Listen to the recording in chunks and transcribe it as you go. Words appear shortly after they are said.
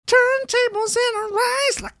tables in a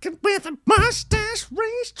rise, like it with a mustache,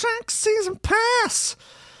 racetrack season pass.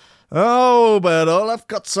 Oh, but all I've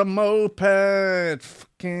got's a moped.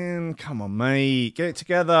 Fucking, come on, mate. Get it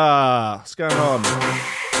together. What's going on?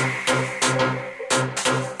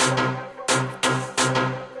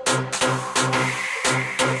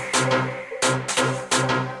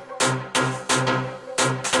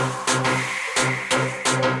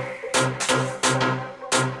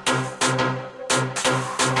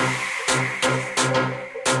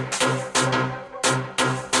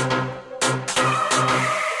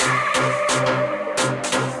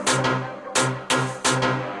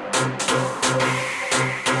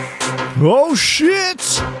 Oh shit!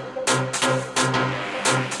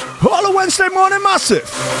 Holla Wednesday morning massive!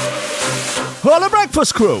 Holla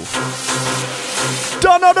breakfast crew!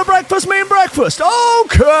 Don't know the breakfast mean breakfast?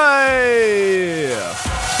 Okay!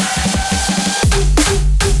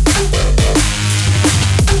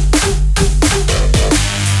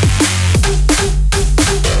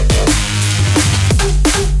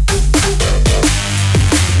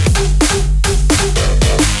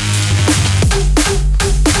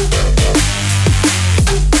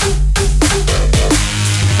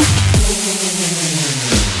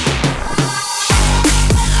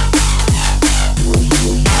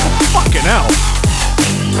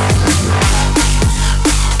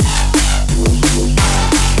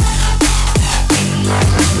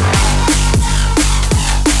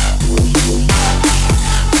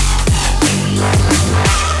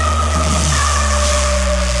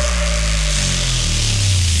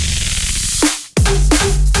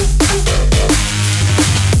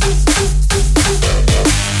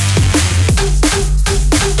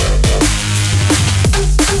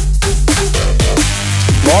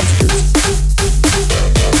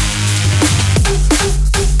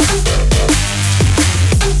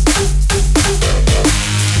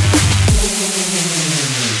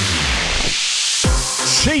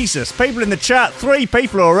 Jesus, people in the chat, 3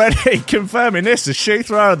 people already confirming this as shoe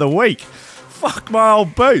thrower of the week. Fuck my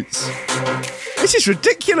old boots. This is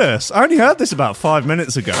ridiculous. I only heard this about 5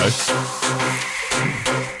 minutes ago.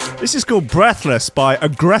 This is called Breathless by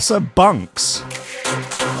Aggressor Bunks.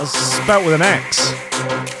 That's spelt with an X.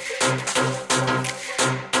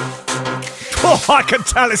 Oh, I can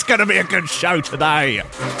tell it's going to be a good show today.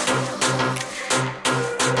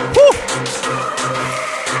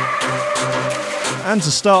 And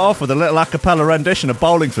to start off with a little a cappella rendition of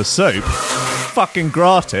Bowling for Soup. Fucking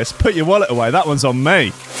gratis. Put your wallet away. That one's on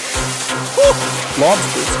me. Woo.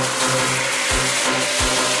 Lobsters.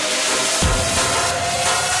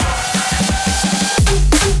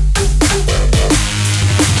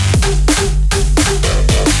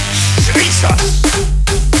 Jesus!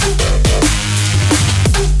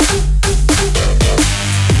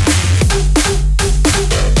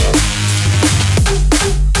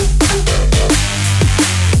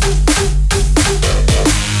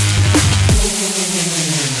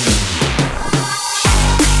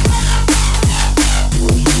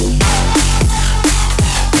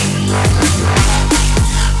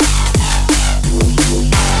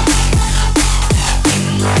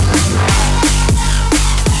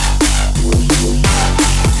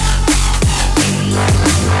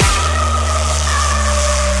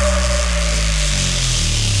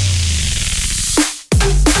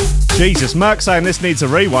 Jesus, Merc saying this needs a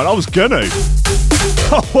rewind. I was gonna.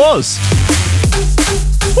 I was.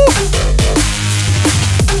 Woo.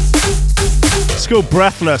 It's called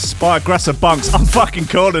Breathless by Aggressor Bunks. I'm fucking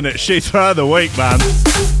calling it shoe thrower of the week, man.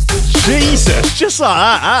 Jesus, just like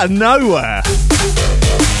that, out of nowhere.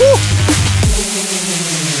 Woo.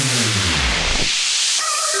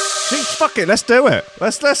 Jeez, fuck it, let's do it.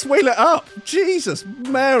 Let's wheel it up. Jesus,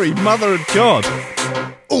 Mary, Mother of God.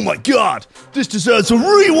 Oh my God, this deserves a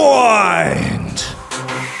rewind.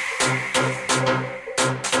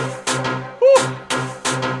 Woo.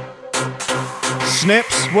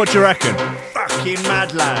 Snips, what do you reckon? Fucking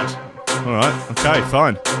mad lad. All right, okay,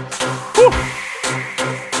 fine. Woo.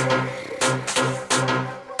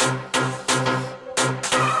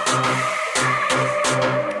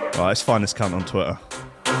 All right, let's find this cunt on Twitter.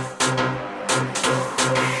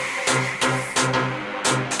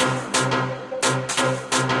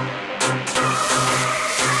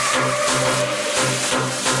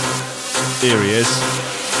 Here he is.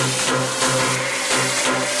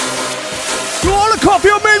 You want to copy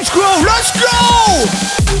your meme scroll? Let's go!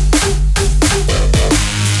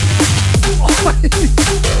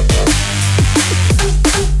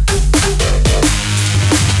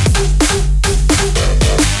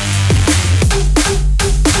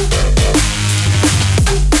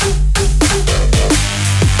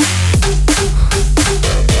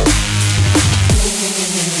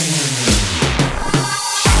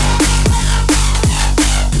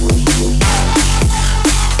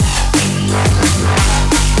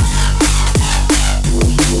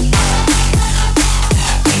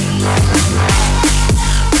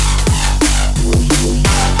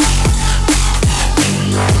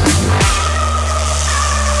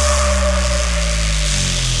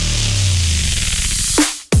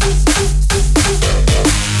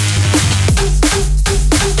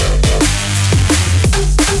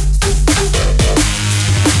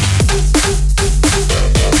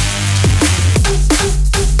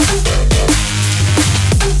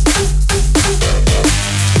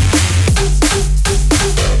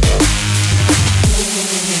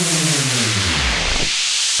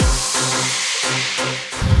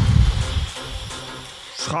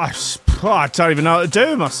 I don't even know what to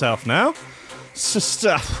do with myself now. It's just,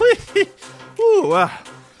 oh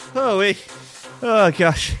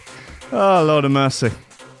gosh, oh Lord of mercy,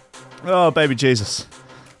 oh baby Jesus,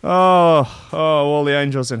 oh all the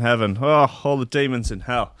angels in heaven, oh all the demons in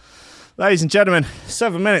hell. Ladies and gentlemen,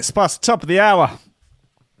 7 minutes past the top of the hour.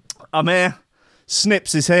 I'm here.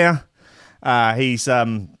 Snips is here.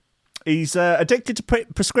 He's addicted to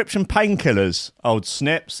prescription painkillers, old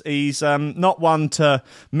Snips. He's not one to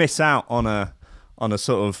miss out on a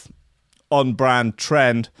sort of on-brand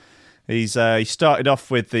trend. He started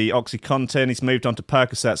off with the OxyContin. He's moved on to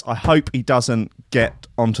Percocets. I hope he doesn't get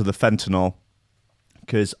onto the fentanyl,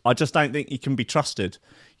 because I just don't think he can be trusted.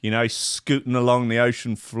 You know, he's scooting along the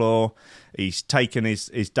ocean floor. He's taken his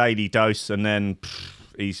daily dose, and then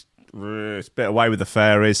it's a bit away with the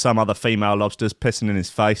fairies. Some other female lobster's pissing in his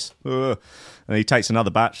face. And he takes another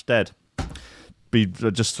batch, dead. Be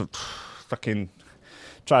just a fucking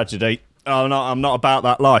tragedy. I'm not about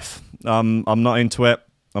that life. I'm not into it.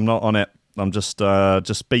 I'm not on it. I'm just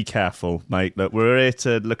be careful, mate. Look, we're here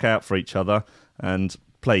to look out for each other, and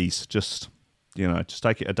please, just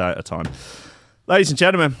take it a day at a time. Ladies and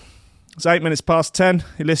gentlemen, it's 8 minutes past 10.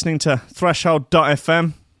 You're listening to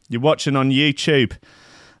Threshold.fm. You're watching on YouTube.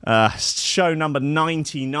 Show number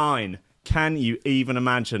 99. Can you even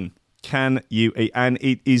imagine? Can you eat? And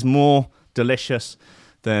it is more delicious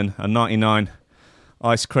than a 99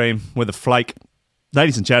 ice cream with a flake.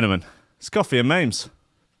 Ladies and gentlemen, it's Coffee and Memes.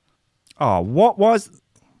 Oh, what was...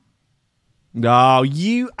 Oh,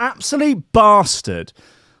 you absolute bastard.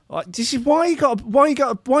 This is why you got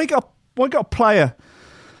to play a player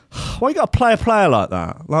like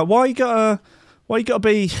that. Like, why you got to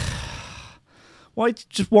be... Why?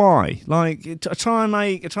 Like, try and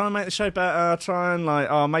make the show better. Try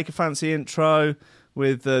and make a fancy intro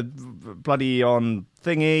with the bloody on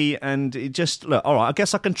thingy, and it just look. All right, I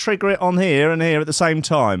guess I can trigger it on here and here at the same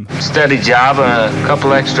time. Steady job and a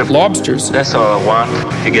couple extra lobsters. That's all I want.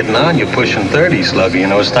 You're getting on. You're pushing 30, Sluggy. You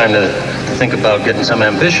know, it's time to think about getting some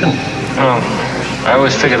ambition. Oh, I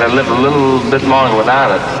always figured I'd live a little bit longer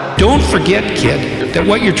without it. Don't forget, kid, that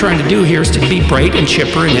what you're trying to do here is to be bright and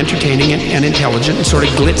chipper and entertaining and intelligent and sort of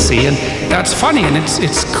glitzy, and that's funny, and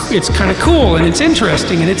it's kind of cool, and it's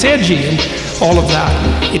interesting, and it's edgy, and all of that.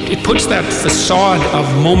 It puts that facade of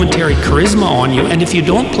momentary charisma on you, and if you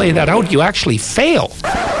don't play that out, you actually fail.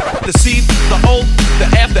 The C, the O, the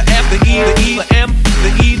F, the E, the M,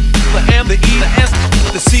 the E, the M, the E, the S,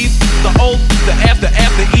 the C, the O, the F, the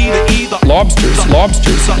E, the lobsters.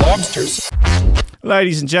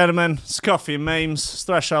 Ladies and gentlemen, it's Coffee and Memes, it's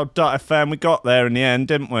Threshold.fm. We got there in the end,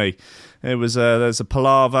 didn't we? It was there's a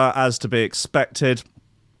palaver, as to be expected.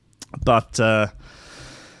 But,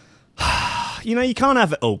 you can't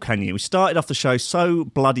have it all, can you? We started off the show so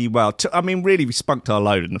bloody well. Really, we spunked our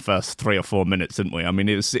load in the first 3 or 4 minutes, didn't we? I mean,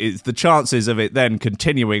 it's the chances of it then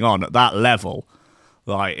continuing on at that level,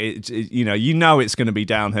 like, it's going to be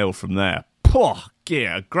downhill from there. Poor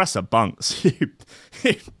gear, aggressor bunks.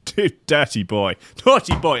 You dirty boy.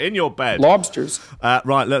 Naughty boy, in your bed. Lobsters.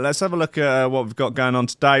 Right, let's have a look at what we've got going on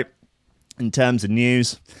today in terms of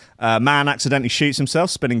news. Man accidentally shoots himself,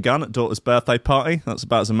 spinning gun at daughter's birthday party. That's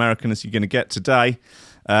about as American as you're going to get today.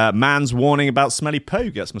 Man's warning about smelly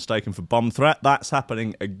poo gets mistaken for bomb threat. That's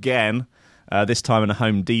happening again, this time in a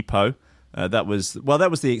Home Depot. That was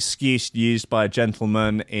the excuse used by a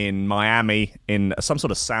gentleman in Miami in some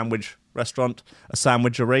sort of sandwich restaurant, a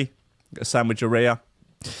sandwicheria,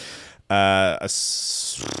 a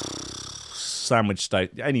sandwich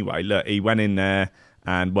state. Anyway, look, he went in there,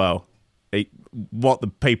 and what the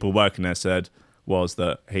people working there said was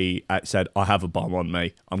that he said, "I have a bomb on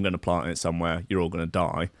me. I'm going to plant it somewhere. You're all going to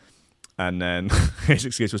die." And then his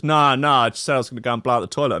excuse was, "No, I just said I was going to go and blow out the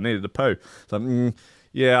toilet. I needed a poo." So,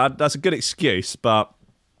 yeah, that's a good excuse, but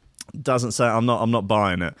doesn't say I'm not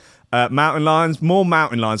buying it. More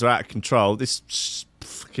mountain lions are out of control. This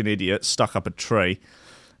fucking idiot stuck up a tree.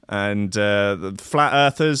 And the flat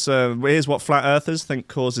earthers, here's what flat earthers think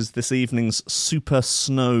causes this evening's super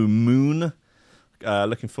snow moon.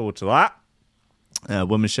 Looking forward to that.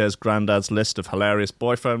 Woman shares granddad's list of hilarious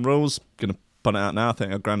boyfriend rules. Gonna put it out now. I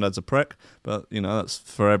think her granddad's a prick, but that's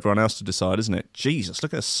for everyone else to decide, isn't it? Jesus,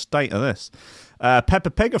 look at the state of this. Peppa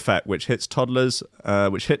Pig effect, which hit toddlers,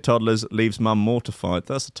 leaves mum mortified.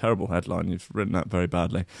 That's a terrible headline. You've written that very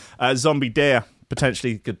badly. Zombie deer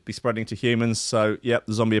potentially could be spreading to humans. So, yep,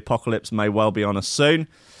 the zombie apocalypse may well be on us soon.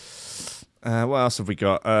 What else have we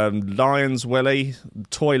got? Lions Willy,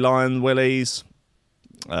 toy lion willies.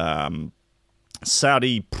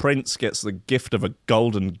 Saudi prince gets the gift of a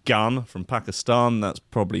golden gun from Pakistan. That's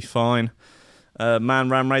probably fine. A man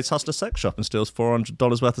ram raids Hustler sex shop and steals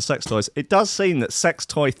 $400 worth of sex toys. It does seem that sex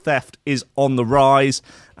toy theft is on the rise,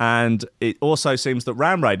 and it also seems that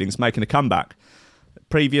ram raiding is making a comeback.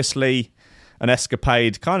 Previously, an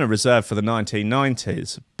escapade kind of reserved for the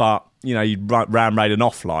 1990s, but, you know, you'd ram raid an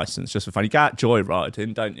off licence just for fun. You go out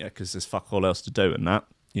joyriding, don't you? Because there's fuck all else to do and that.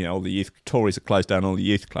 You know, all the Tories have closed down all the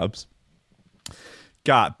youth clubs.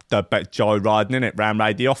 Go out joyriding, innit? Ram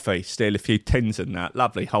raid the offie, steal a few tins and that.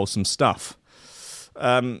 Lovely, wholesome stuff.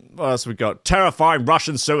 What else have we got? Terrifying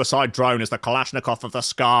Russian suicide drone is the Kalashnikov of the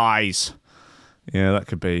skies. Yeah, that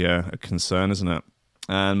could be a concern, isn't it?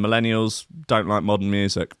 And millennials don't like modern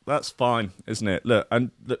music. That's fine, isn't it? Look,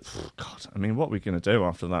 God, I mean, what are we going to do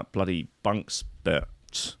after that bloody bunks bit?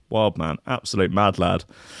 Wild man, absolute mad lad.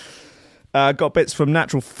 Got bits from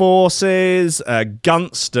Natural Forces,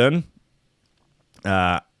 Gunston,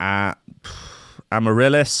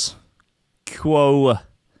 Amaryllis, Quo,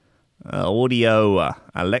 Audio,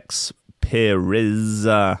 Alex Perez,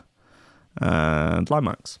 and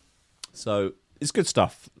Climax. So it's good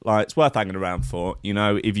stuff. Like, it's worth hanging around for. You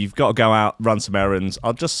know, if you've got to go out, run some errands,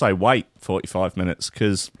 I'll just say wait 45 minutes,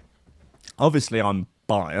 because obviously I'm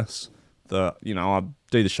biased that, you know, I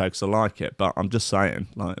do the show because I like it, but I'm just saying,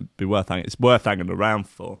 like, it's worth hanging around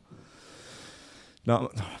for. No,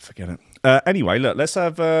 forget it. Anyway, look, let's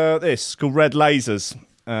have this. It's called Red Lasers.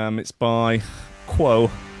 It's by Quo.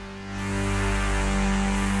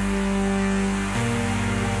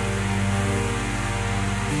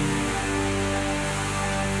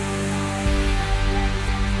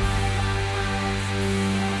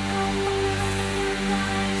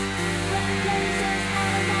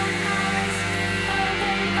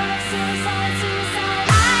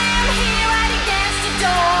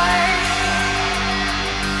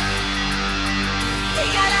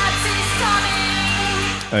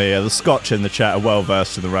 Oh yeah, the Scotch in the chat are well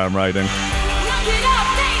versed in the ram raiding.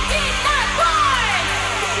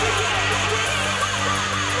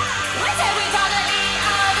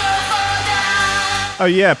 Oh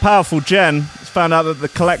yeah, Powerful Jen found out that the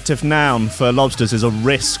collective noun for lobsters is a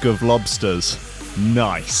risk of lobsters.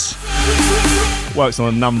 Nice. Works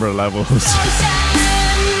on a number of levels.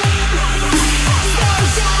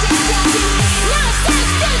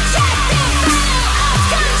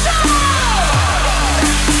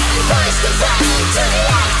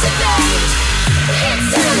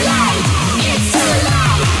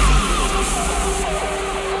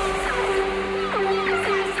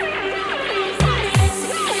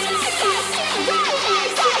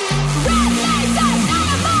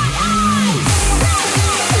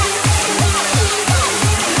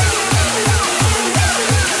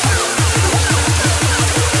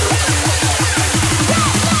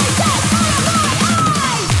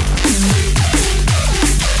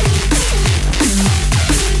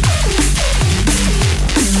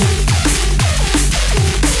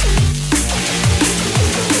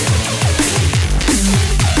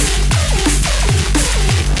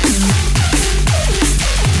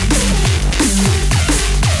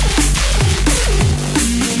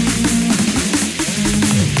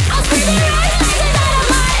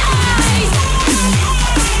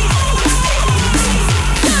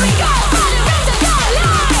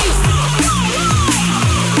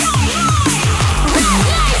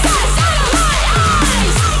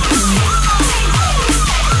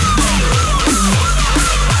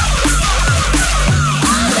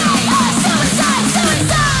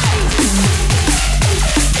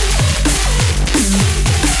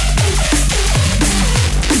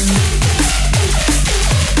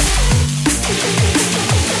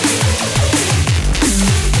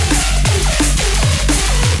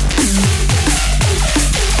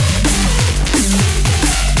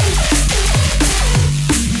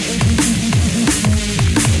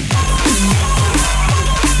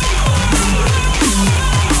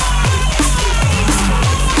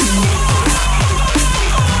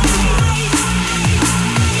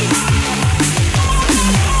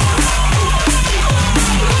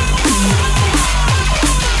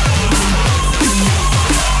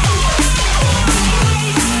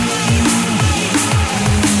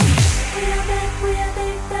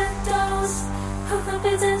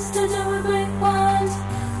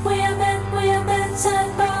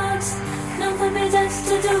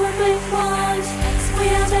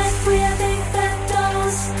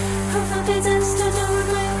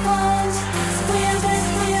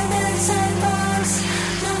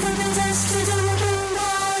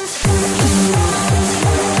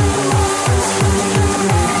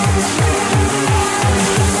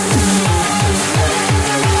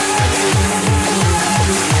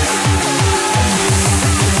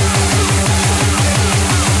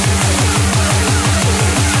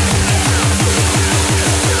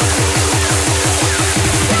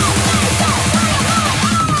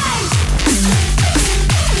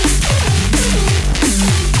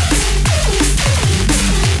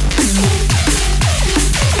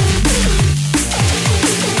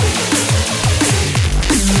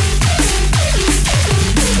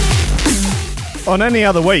 On any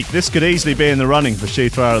other week, this could easily be in the running for Shoe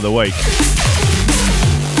Thrower of the Week.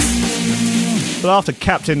 But after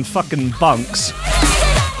Captain fucking Bunks,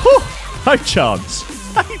 whew, no chance.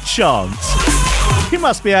 No chance. You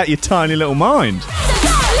must be out your tiny little mind.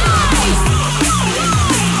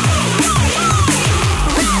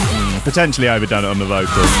 Potentially overdone it on the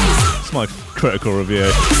vocal. It's my critical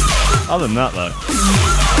review. Other than that, though.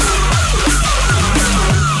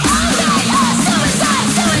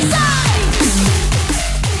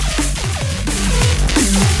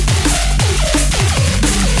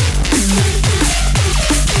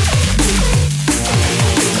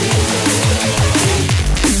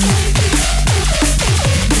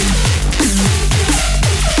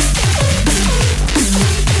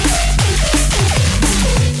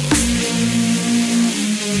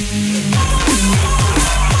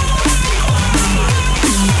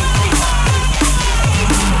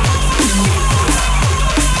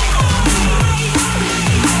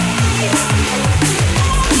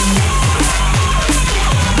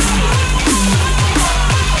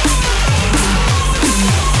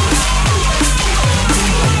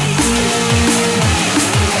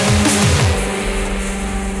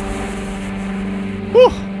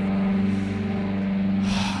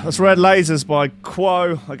 That's Red Lasers by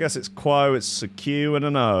Quo. I guess it's Quo, it's a Q and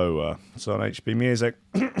an O. It's on HB Music.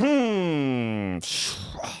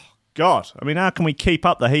 God, I mean, how can we keep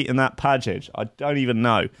up the heat in that package? I don't even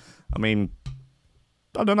know. I mean,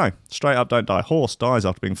 I don't know. Straight up, don't die. Horse dies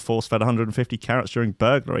after being force-fed 150 carrots during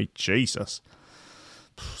burglary. Jesus.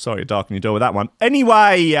 Sorry to darken your door with that one.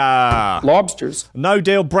 Anyway, Lobsters. No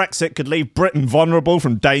deal Brexit could leave Britain vulnerable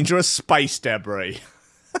from dangerous space debris.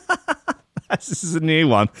 This is a new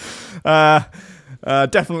one.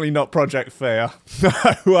 Definitely not Project Fear. No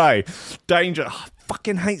way. Danger. I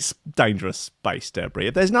fucking hate dangerous space debris.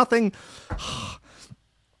 If there's nothing...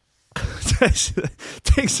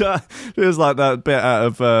 things are... Feels like that bit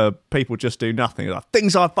out of People Just Do Nothing. Like,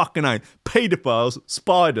 things I fucking hate. Paedophiles,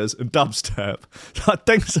 spiders, and dubstep. Like,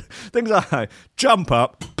 things I hate. Jump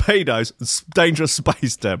up, pedos, and dangerous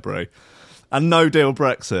space debris. And no deal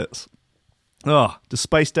Brexits. Oh, does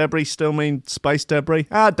space debris still mean space debris?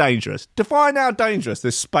 How dangerous? Define how dangerous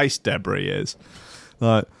this space debris is.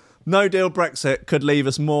 Like, no deal Brexit could leave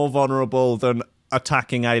us more vulnerable than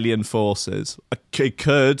attacking alien forces. It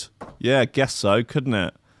could. Yeah, I guess so, couldn't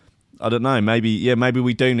it? I don't know. Maybe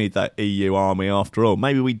we do need that EU army after all.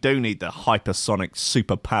 Maybe we do need the hypersonic,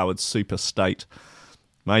 super-powered super state.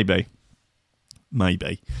 Maybe.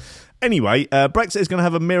 Anyway, Brexit is going to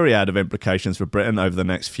have a myriad of implications for Britain over the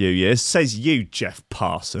next few years, says you, Jeff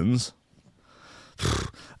Parsons.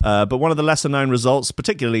 But one of the lesser-known results,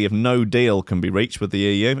 particularly if no deal can be reached with the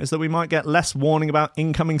EU, is that we might get less warning about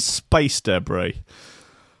incoming space debris.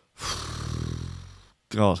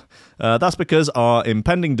 God. That's because our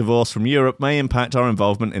impending divorce from Europe may impact our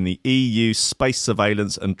involvement in the EU Space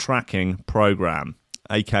Surveillance and Tracking Programme,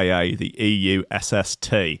 aka the EU SST.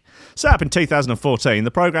 Set up in 2014,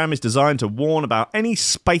 the programme is designed to warn about any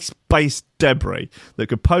space-based debris that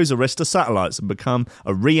could pose a risk to satellites and become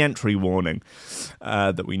a re-entry warning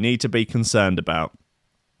that we need to be concerned about.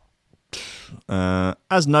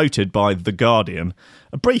 As noted by The Guardian,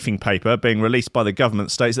 a briefing paper being released by the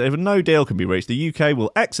government states that if no deal can be reached, the UK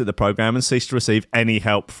will exit the programme and cease to receive any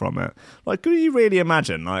help from it. Like, could you really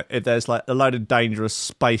imagine, like, if there's like a load of dangerous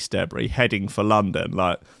space debris heading for London,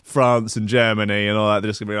 like France and Germany and all that, they're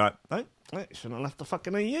just going to be like, no, shouldn't have left the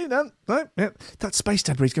fucking EU then. No, yeah, that space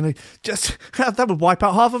debris is going to just, that would wipe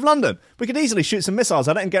out half of London. We could easily shoot some missiles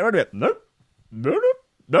at it and get rid of it. No,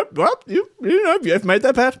 well, you know, you've made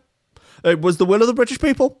their bet. It was the will of the British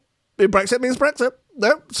people. Brexit means Brexit.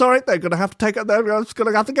 No, sorry, they're going to have to take it. They're going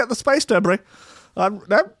to have to get the space debris. No.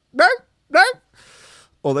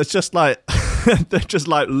 Or there's just like they just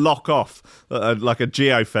like lock off like a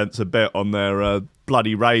geofence a bit on their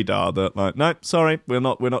bloody radar. That like, no, sorry, we're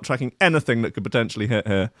not tracking anything that could potentially hit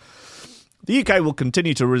here. The UK will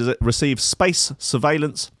continue to receive space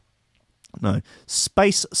surveillance. No,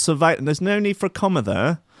 space surveillance. There's no need for a comma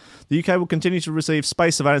there. The UK will continue to receive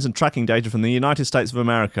space surveillance and tracking data from the United States of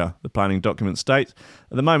America, the planning document states.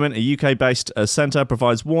 At the moment, a UK-based centre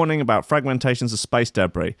provides warning about fragmentations of space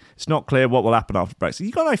debris. It's not clear what will happen after Brexit.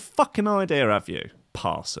 You got no fucking idea, have you,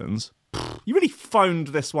 Parsons? You really phoned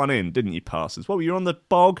this one in, didn't you, Parsons? What, were you on the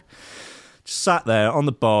bog? Just sat there on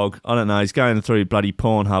the bog. I don't know, he's going through bloody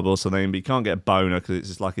Pornhub or something, but he can't get a boner because it's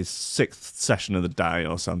just like his 6th session of the day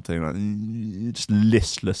or something. Like, just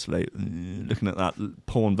listlessly looking at that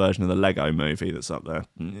porn version of the Lego movie that's up there.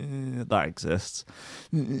 That exists.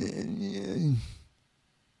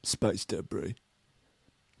 Space debris.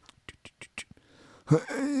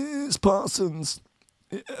 It's Parsons.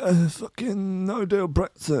 Fucking no deal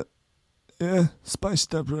Brexit. Yeah, space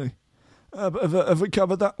debris. Have we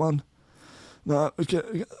covered that one? No,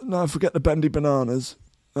 forget the bendy bananas.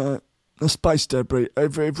 The space debris.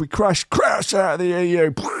 If we crash out of the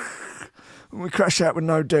EU, and we crash out with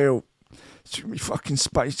no deal, it's going to be fucking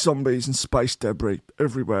space zombies and space debris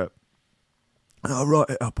everywhere. I'll write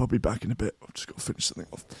it up. I'll be back in a bit. I've just got to finish something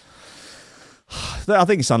off. I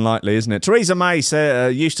think it's unlikely, isn't it? Theresa May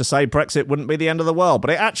used to say Brexit wouldn't be the end of the world, but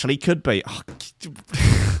it actually could be. Oh,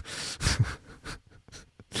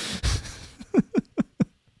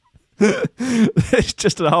 it's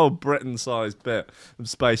just a whole Britain-sized bit of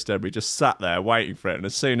space debris just sat there waiting for it, and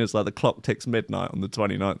as soon as the clock ticks midnight on the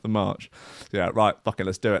 29th of March, right, fuck it,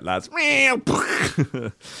 let's do it, lads. They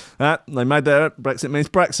made their Brexit means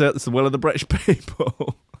Brexit. It's the will of the British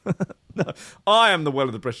people. No, I am the will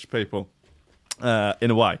of the British people. In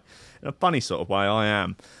a way. In a funny sort of way, I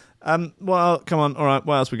am. Well, come on. All right,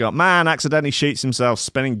 what else we got? Man accidentally shoots himself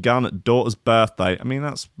spinning gun at daughter's birthday. I mean,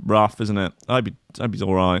 that's rough, isn't it? I hope he's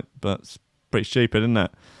all right, but it's pretty stupid, isn't it?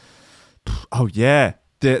 Oh, yeah.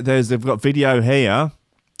 They've got video here.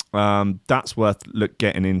 That's worth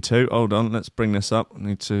getting into. Hold on, let's bring this up. I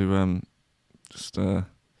need to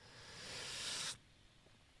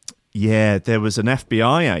Yeah, there was an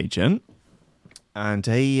FBI agent, and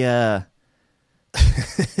he's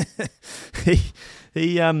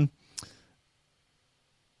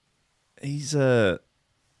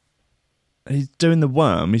doing the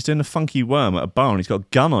worm. He's doing the funky worm at a bar, and he's got a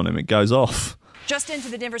gun on him. It goes off. Just into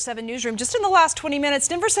the Denver 7 newsroom. Just in the last 20 minutes,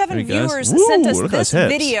 Denver 7 viewers sent us this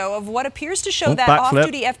video of what appears to show that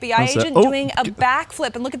off-duty FBI agent doing a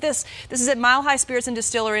backflip. And look at this. This is at Mile High Spirits and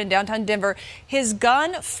Distillery in downtown Denver. His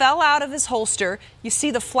gun fell out of his holster. You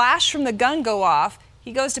see the flash from the gun go off.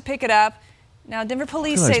 He goes to pick it up. Now, Denver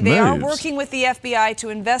police say they are working with the FBI to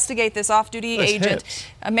investigate this off-duty agent.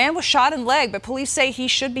 A man was shot in the leg, but police say he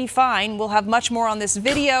should be fine. We'll have much more on this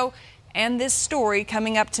video and this story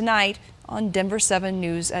coming up tonight on Denver 7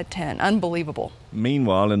 News at 10. Unbelievable.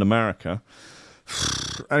 Meanwhile, in America,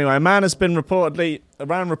 anyway, a man reportedly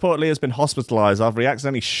has been hospitalized after he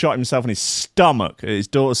accidentally shot himself in his stomach at his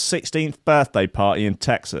daughter's 16th birthday party in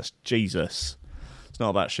Texas. Jesus. It's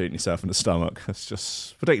not about shooting yourself in the stomach. It's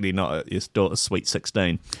just particularly not at your daughter's sweet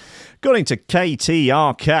 16. According to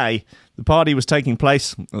KTRK, the party was taking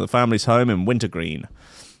place at the family's home in Wintergreen,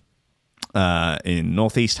 in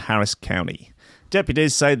northeast Harris County.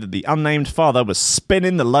 Deputies say that the unnamed father was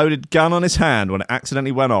spinning the loaded gun on his hand when it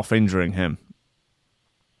accidentally went off, injuring him.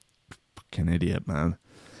 Fucking idiot, man.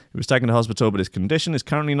 He was taken to hospital, but his condition is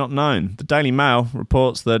currently not known. The Daily Mail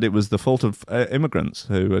reports that it was the fault of immigrants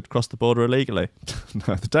who had crossed the border illegally.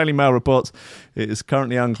 No, the Daily Mail reports it is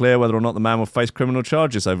currently unclear whether or not the man will face criminal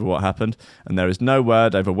charges over what happened, and there is no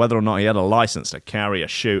word over whether or not he had a license to carry a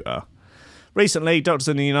shooter. Recently, doctors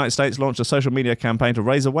in the United States launched a social media campaign to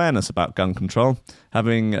raise awareness about gun control,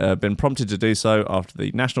 having been prompted to do so after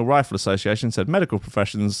the National Rifle Association said medical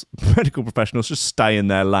professionals should stay in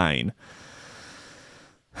their lane.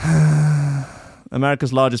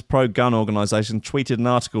 America's largest pro-gun organisation tweeted an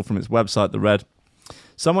article from its website that read,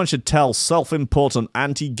 "Someone should tell self-important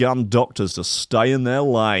anti-gun doctors to stay in their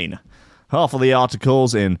lane. Half of the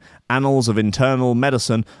articles in Annals of Internal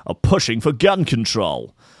Medicine are pushing for gun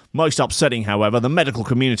control. Most upsetting, however, the medical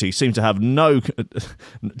community seems to have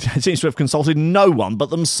consulted no one but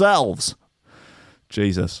themselves."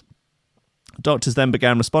 Jesus. Doctors then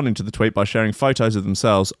began responding to the tweet by sharing photos of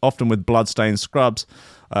themselves, often with blood-stained scrubs,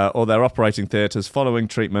 or their operating theatres following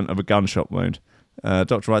treatment of a gunshot wound.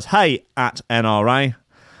 Doctor writes, "Hey, at NRA.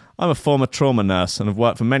 I'm a former trauma nurse and have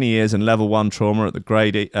worked for many years in Level 1 trauma at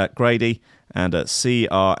Grady and at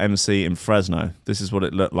CRMC in Fresno. This is what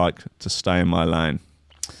it looked like to stay in my lane."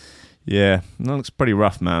 Yeah, that looks pretty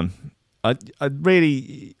rough, man. I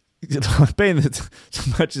really, being that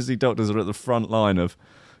emergency doctors are at the front line of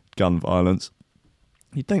gun violence,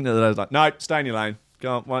 you'd think that they're like, no, stay in your lane.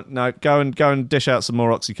 Go on, go and dish out some more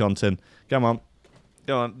OxyContin. Come on,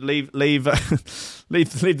 go on, leave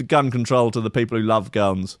the gun control to the people who love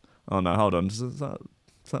guns. Oh no, hold on, does that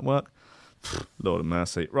work? Lord of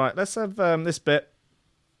mercy. Right, let's have this bit.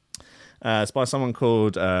 It's by someone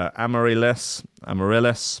called Amaryllis. I'm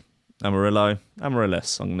going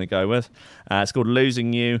to go with. It's called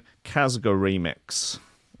Losing You, Kazga Remix.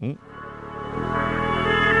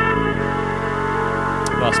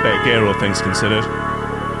 Last bit of gear, all things considered.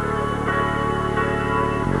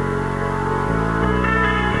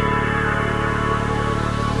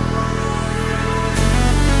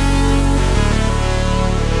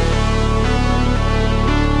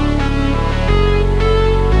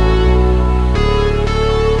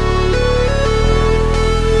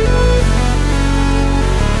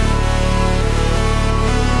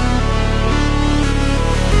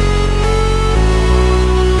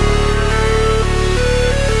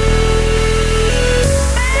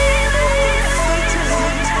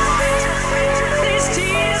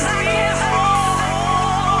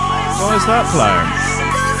 Why is that playing?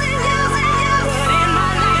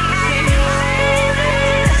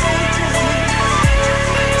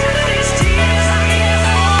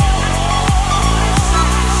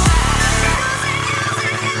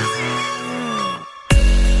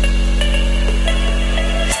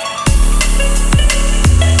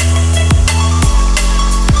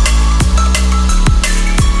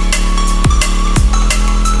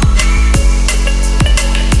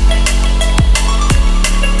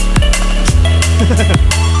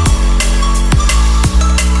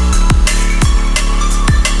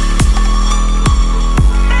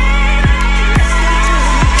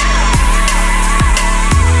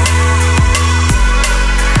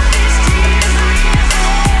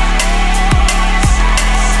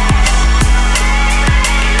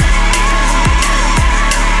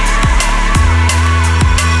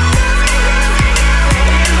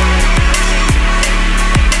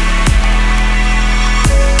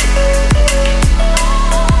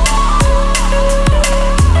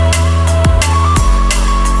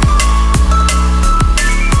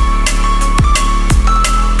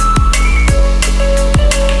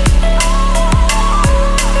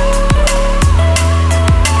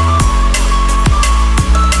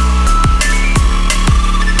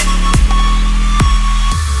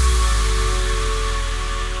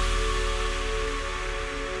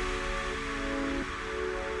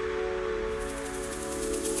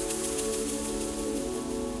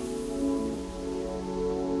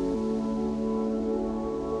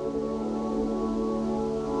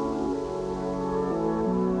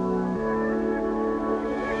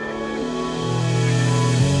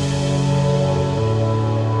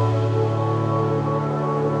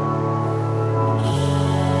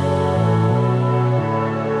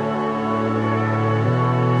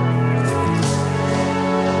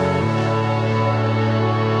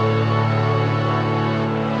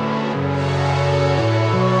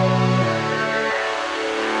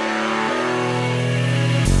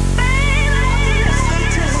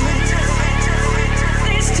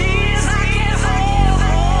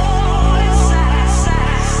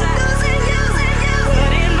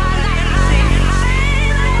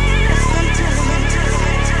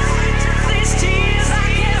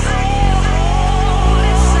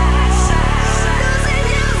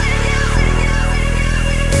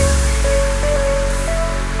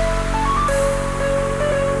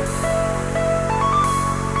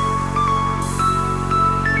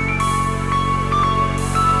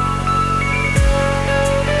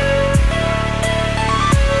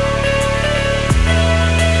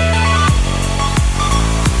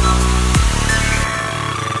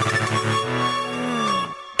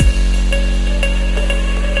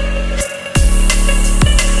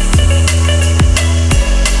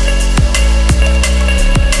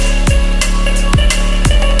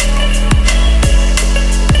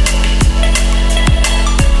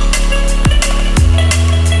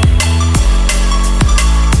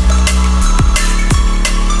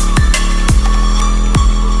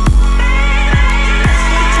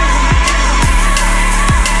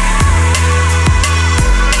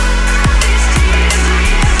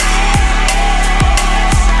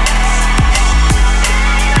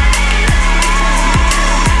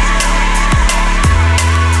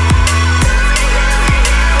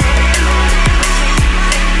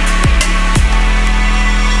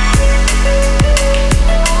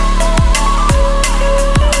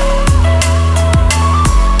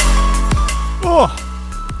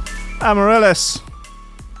 Amaryllis,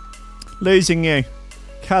 Losing You,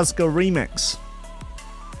 Kazga remix.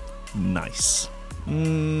 Nice.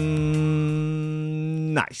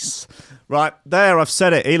 Nice. Right, there, I've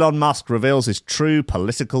said it. Elon Musk reveals his true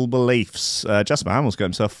political beliefs. Jasper Hamill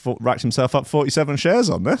racked himself up 47 shares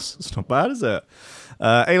on this. It's not bad, is it?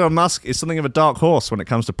 Elon Musk is something of a dark horse when it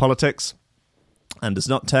comes to politics and does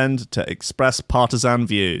not tend to express partisan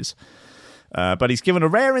views. But he's given a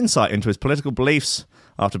rare insight into his political beliefs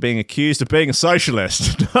after being accused of being a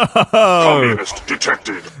socialist. Communist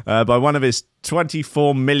detected. By one of his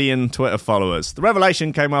 24 million Twitter followers. The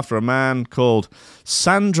revelation came after a man called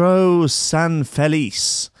Sandro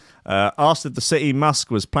Sanfelice asked if the city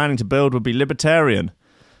Musk was planning to build would be libertarian,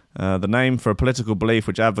 the name for a political belief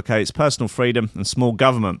which advocates personal freedom and small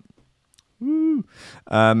government.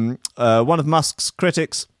 One of Musk's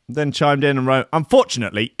critics then chimed in and wrote,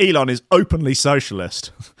 "Unfortunately, Elon is openly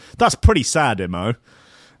socialist." That's pretty sad, Imo.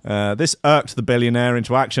 This irked the billionaire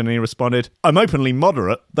into action, and he responded, "I'm openly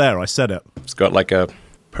moderate." There, I said it. It's got like a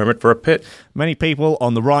Permit for a pit. Many people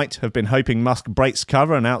on the right have been hoping Musk breaks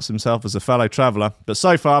cover and outs himself as a fellow traveller, but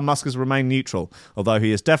so far Musk has remained neutral, although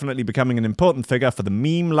he is definitely becoming an important figure for the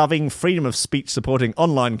meme-loving, freedom of speech-supporting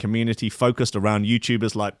online community focused around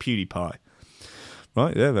YouTubers like PewDiePie.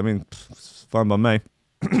 Right, yeah, I mean, it's fine by me.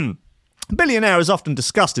 The billionaire has often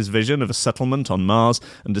discussed his vision of a settlement on Mars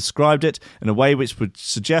and described it in a way which would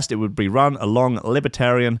suggest it would be run along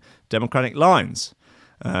libertarian democratic lines.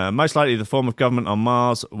 Most likely the form of government on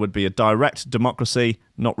Mars would be a direct democracy,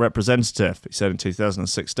 not representative, he said in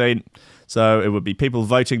 2016. So it would be people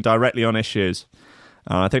voting directly on issues.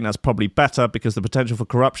 I think that's probably better because the potential for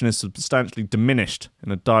corruption is substantially diminished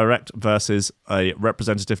in a direct versus a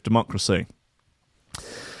representative democracy.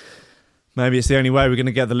 Maybe it's the only way we're going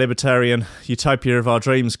to get the libertarian utopia of our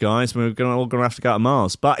dreams, guys. We're all going to have to go to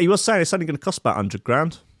Mars. But he was saying it's only going to cost about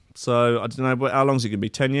 $100,000. So I don't know, how long is it going to be?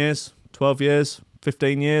 10 years? 12 years?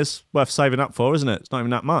 15 years? Worth saving up for, isn't it? It's not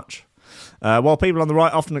even that much. While people on the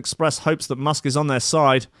right often express hopes that Musk is on their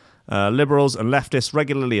side, liberals and leftists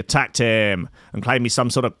regularly attacked him and claim he's some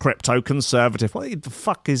sort of crypto-conservative. What the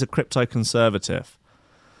fuck is a crypto-conservative?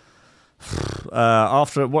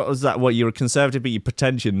 After, what was that? What, you're a conservative but you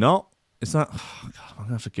pretend you're not? Is that... Oh God, I'm going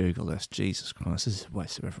to have to Google this. Jesus Christ, this is a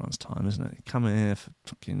waste of everyone's time, isn't it? Come here for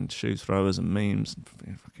fucking shoe throwers and memes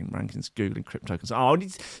and fucking rankings, Googling cryptocurrency. Oh,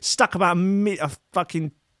 it's stuck about a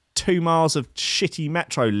fucking 2 miles of shitty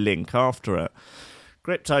metro link after it.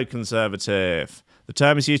 Crypto-conservative. The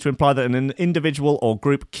term is used to imply that an individual or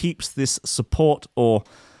group keeps this support or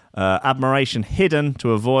admiration hidden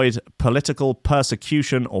to avoid political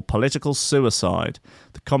persecution or political suicide.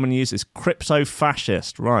 The common use is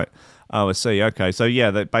crypto-fascist. Right. Oh, I see. Okay. So,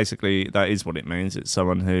 yeah, that is what it means. It's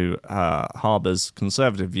someone who harbours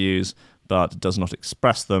conservative views but does not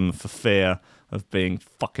express them for fear of being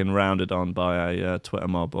fucking rounded on by a Twitter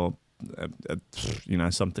mob or,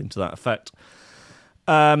 something to that effect.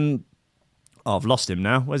 I've lost him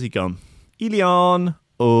now. Where's he gone? Elion.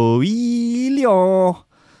 Oh, Elion.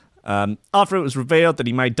 After it was revealed that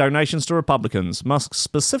he made donations to Republicans, Musk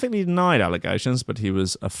specifically denied allegations, but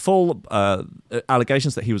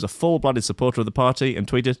allegations that he was a full-blooded supporter of the party, and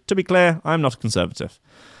tweeted, "To be clear, I'm not a conservative.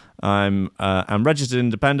 I'm registered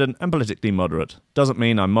independent and politically moderate. Doesn't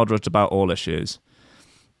mean I'm moderate about all issues.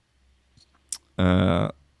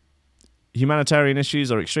 Humanitarian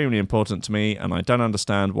issues are extremely important to me, and I don't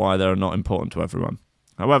understand why they're not important to everyone.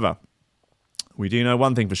 However, we do know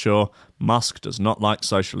one thing for sure, Musk does not like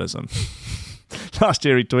socialism." Last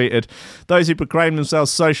year he tweeted, "Those who proclaim themselves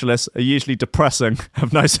socialists are usually depressing,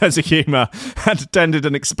 have no sense of humour, and attended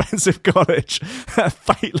an expensive college.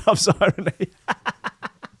 Fate loves irony."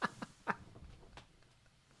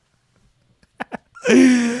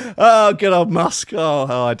 Oh, good old Musk.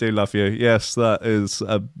 Oh, I do love you. Yes, that is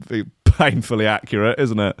painfully accurate,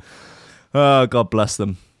 isn't it? Oh, God bless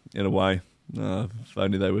them, in a way. If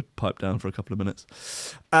only they would pipe down for a couple of minutes.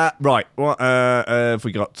 Right, what have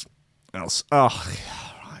we got else? Oh,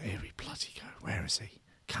 right, here we bloody go. Where is he?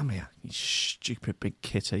 Come here, you stupid big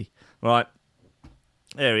kitty. Right,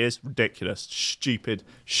 there he is. Ridiculous. Stupid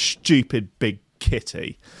big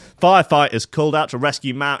kitty. Firefighters called out to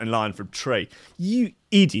rescue mountain lion from tree. You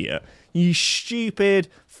idiot. You stupid,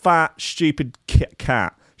 fat, stupid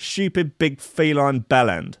cat. Stupid big feline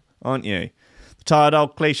bellend, aren't you? Tired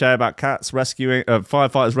old cliche about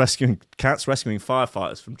firefighters rescuing cats, rescuing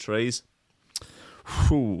firefighters from trees.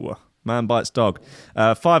 Whew. Man bites dog.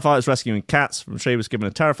 Firefighters rescuing cats from a tree was given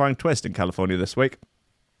a terrifying twist in California this week.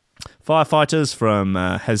 Firefighters from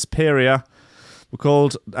Hesperia were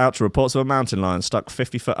called out to reports of a mountain lion stuck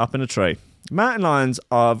 50 foot up in a tree. Mountain lions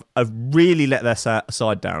have really let their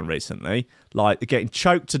side down recently. Like, they're getting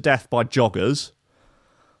choked to death by joggers.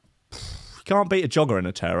 You can't beat a jogger in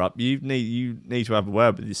a tear-up. You need to have a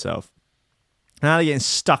word with yourself. Now they're getting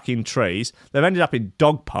stuck in trees. They've ended up in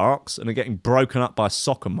dog parks and are getting broken up by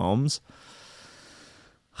soccer moms.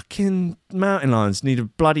 Fucking mountain lions need a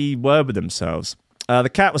bloody word with themselves. The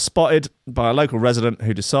cat was spotted by a local resident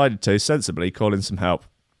who decided to, sensibly, call in some help.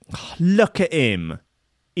 Oh, look at him.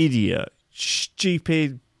 Idiot.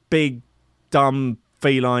 Stupid, big, dumb,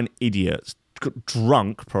 feline idiot.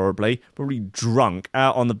 Drunk, probably drunk,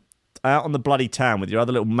 out on the bloody town with your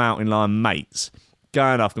other little mountain lion mates,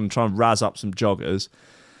 going off and trying to razz up some joggers.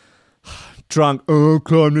 Drunk, oh,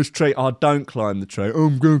 climb this tree. Oh, don't climb the tree. Oh,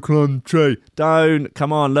 I'm going to climb the tree. Don't.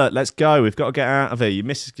 Come on, look, let's go. We've got to get out of here. Your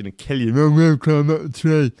missus is going to kill you. I'm going to climb up the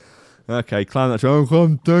tree. Okay, climb that tree. Oh,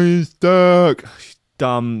 I'm stuck.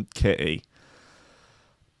 Dumb kitty.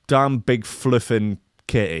 Dumb, big, fluffing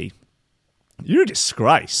kitty. You're a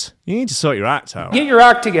disgrace. You need to sort your act out. Get your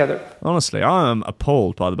act together. Honestly, I am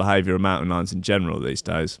appalled by the behaviour of mountain lions in general these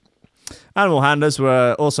days. Animal handlers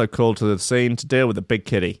were also called to the scene to deal with the big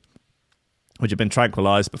kitty, which had been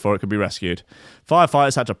tranquilised before it could be rescued.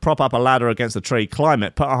 Firefighters had to prop up a ladder against the tree, climb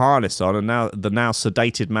it, put a harness on, and the now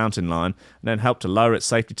sedated mountain lion, and then help to lower it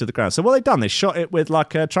safely to the ground. So what they've done, they shot it with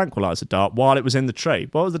like a tranquiliser dart while it was in the tree.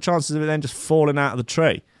 What was the chances of it then just falling out of the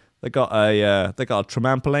tree? They got a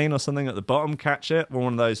trampoline or something at the bottom, catch it,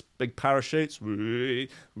 one of those big parachutes, like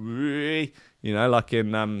in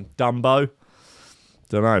Dumbo.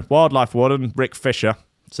 Don't know. Wildlife warden Rick Fisher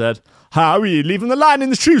said, "How are you leaving the lion in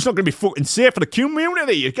the tree? It's not going to be fucking safe for the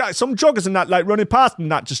community. You got some joggers and that, like running past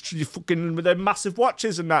and that, just fucking with their massive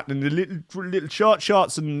watches and that, and the little short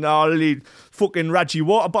shorts and all the fucking raggy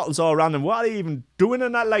water bottles all around them. What are they even doing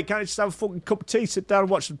in that? Like, can't you just have a fucking cup of tea, sit down and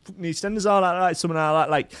watch the fucking EastEnders all that, like something like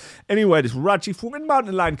that? Like, anyway, this raggy fucking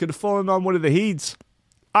mountain lion could have fallen on one of the heads.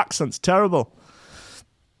 Accent's terrible."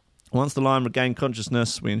 Once the lion regained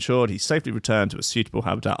consciousness, we ensured he safely returned to a suitable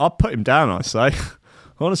habitat. I'll put him down, I say.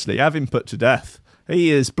 Honestly, have him put to death. He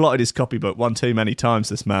has blotted his copybook one too many times,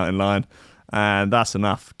 this mountain lion, and that's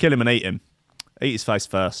enough. Kill him and eat him. Eat his face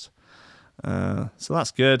first. So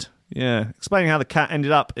that's good. Yeah. Explaining how the cat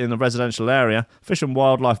ended up in the residential area, fish and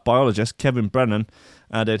wildlife biologist Kevin Brennan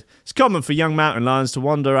added, "It's common for young mountain lions to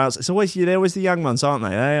wander out. They're always the young ones, aren't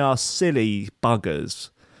they? They are silly buggers.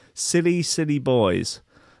 Silly, silly boys.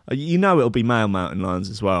 You know it'll be male mountain lions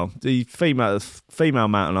as well. The female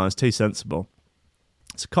mountain lions too sensible.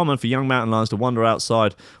 It's common for young mountain lions to wander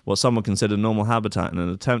outside what some would consider normal habitat in an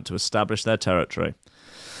attempt to establish their territory."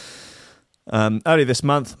 Earlier this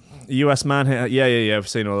month, a US man hit... Yeah, we've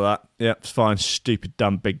seen all of that. Yeah, it's fine. Stupid,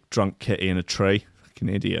 dumb, big, drunk kitty in a tree. Fucking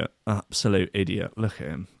idiot. Absolute idiot. Look at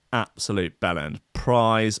him. Absolute bellend.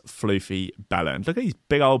 Prize floofy bellend. Look at these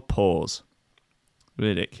big old paws.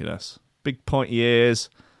 Ridiculous. Big pointy ears.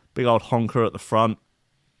 Big old honker at the front.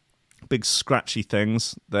 Big scratchy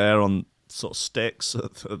things there on sort of sticks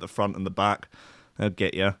at the front and the back. They'll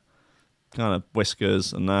get you. Kind of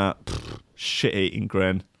whiskers and that. Shit-eating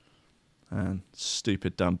grin. And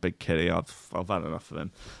stupid, dumb, big kitty. I've had enough of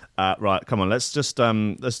him. Right, come on. Let's just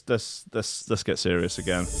let's get serious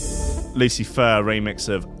again. Lucy Fair remix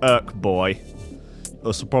of Urk Boy,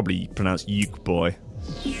 also probably pronounced Uke Boy,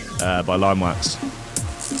 by Limewax.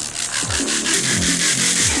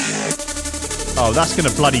 Oh, that's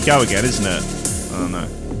gonna bloody go again, isn't it? Oh no.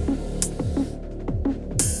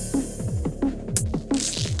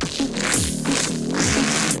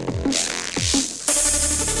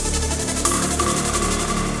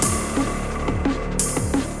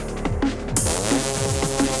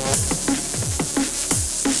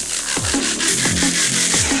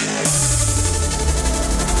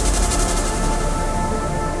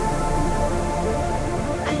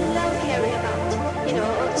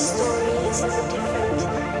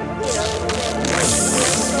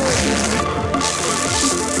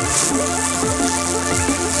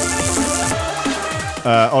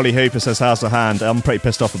 Ollie Hooper says, "How's the hand?" I'm pretty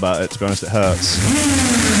pissed off about it, to be honest. It hurts.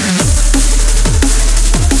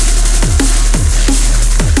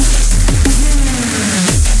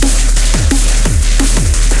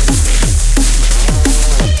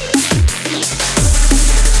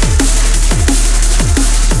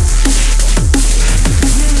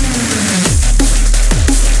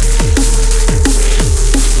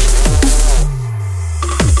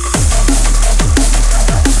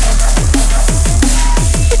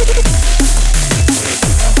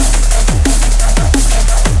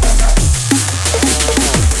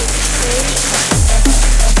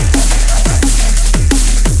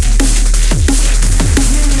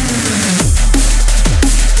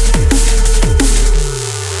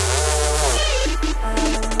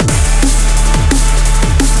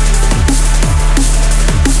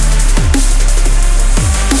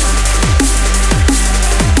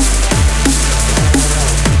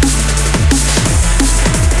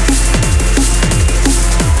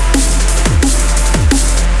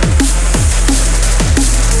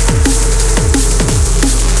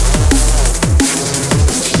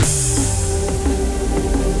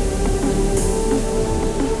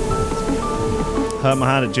 Hurt my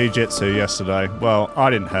hand at jiu-jitsu yesterday. Well,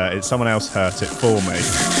 I didn't hurt it. Someone else hurt it for me.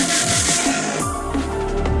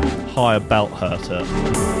 Higher belt hurt it.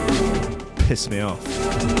 Pissed me off.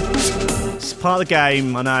 It's part of the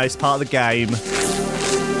game. I know, it's part of the game.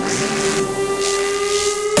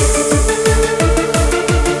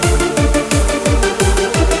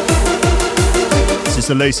 This is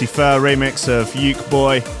the Lucy Fair remix of Uke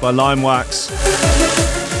Boy by Limewax.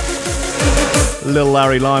 Lil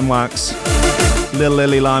Larry Limewax. Lil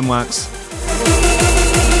Lily Limewax.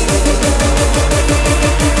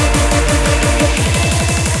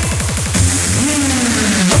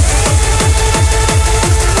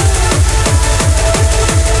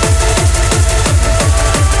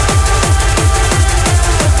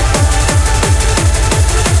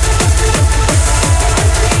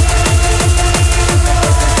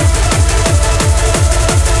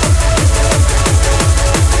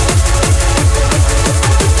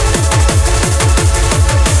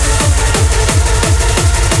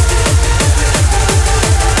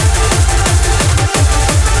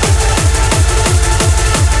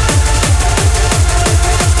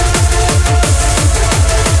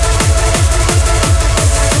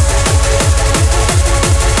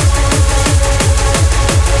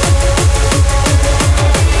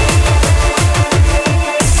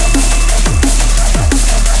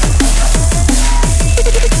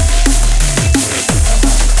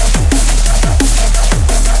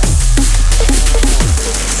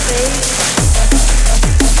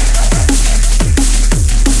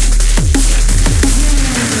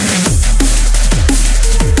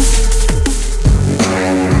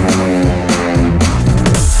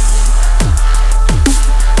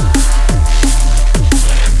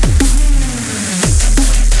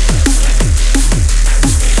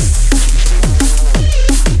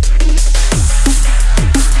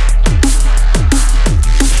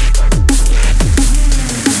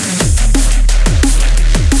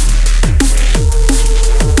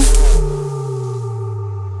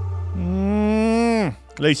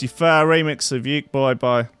 Lucy Fair remix of Uke Boy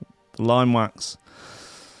by Lime Wax.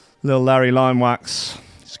 Little Larry Lime Wax.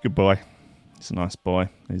 He's a good boy. He's a nice boy.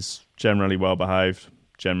 He's generally well behaved.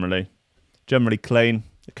 Generally clean.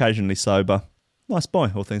 Occasionally sober. Nice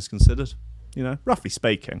boy, all things considered. You know, roughly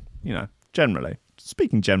speaking. You know, generally.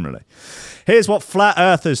 Speaking generally. Here's what flat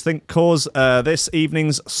earthers think caused this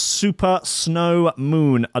evening's super snow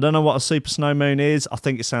moon. I don't know what a super snow moon is. I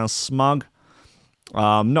think it sounds smug.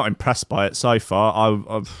 I'm not impressed by it so far.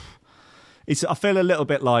 I feel a little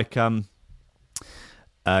bit like, you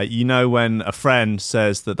know, when a friend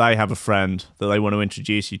says that they have a friend that they want to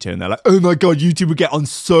introduce you to, and they're like, oh my God, you two would get on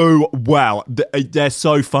so well. They're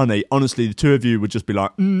so funny. Honestly, the two of you would just be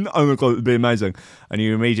like, oh my God, it would be amazing. And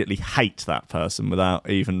you immediately hate that person without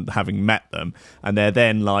even having met them. And they're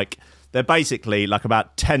then like, they're basically like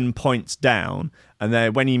about 10 points down. And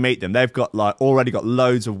then when you meet them, they've got like already got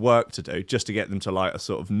loads of work to do just to get them to like a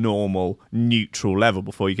sort of normal, neutral level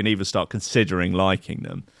before you can even start considering liking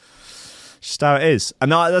them. Just how it is.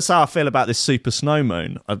 And that's how I feel about this super snow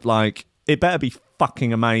moon. I'd like, it better be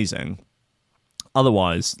fucking amazing.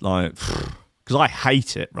 Otherwise, like, because I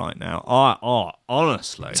hate it right now.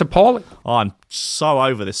 Honestly. It's appalling. I'm so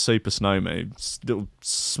over this super snow moon. Little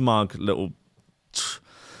smug, little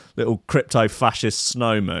crypto-fascist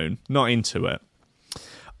snow moon. Not into it.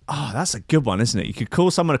 Oh, that's a good one, isn't it? You could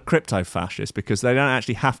call someone a crypto-fascist because they don't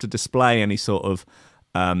actually have to display any sort of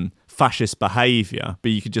fascist behaviour,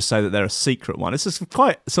 but you could just say that they're a secret one. It's just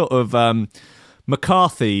quite sort of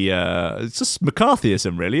McCarthy. It's just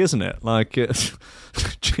McCarthyism, really, isn't it? Like,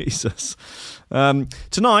 Jesus.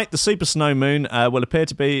 Tonight, the super snow moon will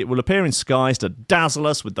appear in skies to dazzle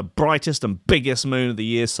us with the brightest and biggest moon of the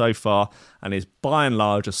year so far, and is by and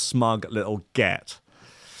large a smug little get.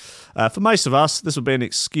 For most of us, this will be an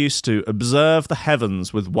excuse to observe the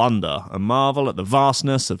heavens with wonder and marvel at the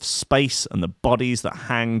vastness of space and the bodies that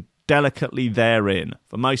hang delicately therein.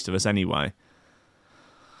 For most of us, anyway.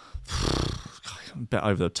 A bit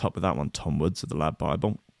over the top with that one, Tom Woods of the Lad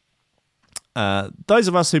Bible. Those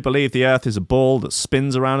of us who believe the Earth is a ball that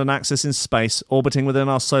spins around an axis in space, orbiting within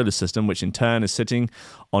our solar system, which in turn is sitting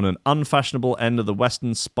on an unfashionable end of the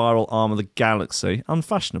western spiral arm of the galaxy.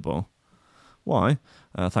 Unfashionable? Why?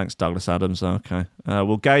 Thanks, Douglas Adams. Okay.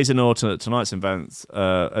 We'll gaze in awe at tonight's events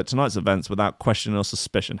without question or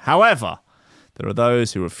suspicion. However, there are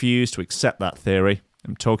those who refuse to accept that theory.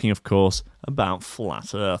 I'm talking, of course, about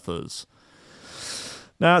flat earthers.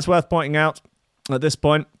 Now, it's worth pointing out at this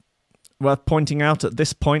point,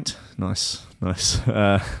 nice,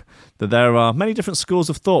 that there are many different schools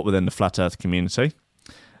of thought within the flat earth community.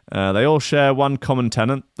 They all share one common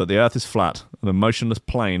tenet, that the Earth is flat, and a motionless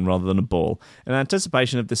plane rather than a ball. In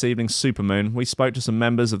anticipation of this evening's supermoon, we spoke to some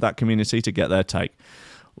members of that community to get their take.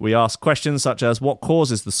 We asked questions such as, what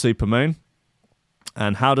causes the supermoon?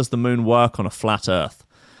 And how does the moon work on a flat Earth?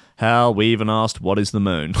 Hell, we even asked, what is the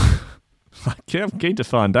moon? I'm keen to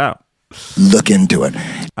find out. Look into it.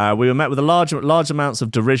 We were met with large amounts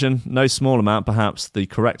of derision, no small amount, perhaps the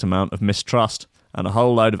correct amount of mistrust, and a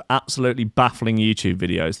whole load of absolutely baffling YouTube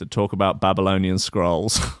videos that talk about Babylonian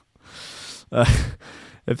scrolls.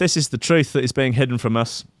 If this is the truth that is being hidden from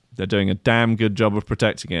us, they're doing a damn good job of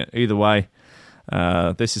protecting it. Either way,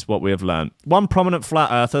 this is what we have learned. One prominent flat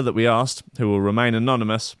earther that we asked, who will remain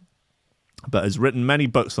anonymous, but has written many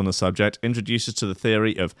books on the subject, introduces to the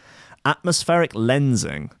theory of atmospheric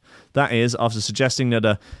lensing. That is, after suggesting that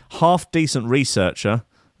a half-decent researcher,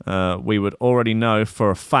 we would already know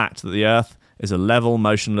for a fact that the Earth is a level,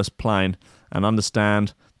 motionless plane, and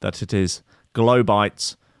understand that it is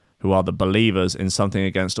globites who are the believers in something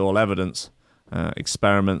against all evidence,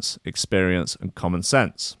 experiments, experience, and common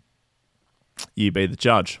sense. You be the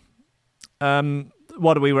judge.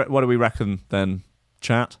 What do we reckon then,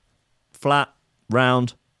 chat? Flat,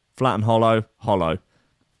 round, flat and hollow, hollow.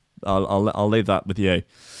 I'll leave that with you.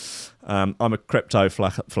 I'm a crypto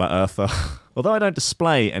flat earther, although I don't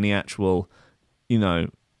display any actual,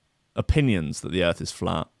 opinions that the Earth is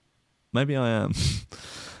flat. Maybe I am.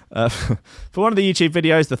 For one of the YouTube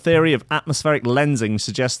videos, the theory of atmospheric lensing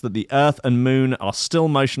suggests that the Earth and Moon are still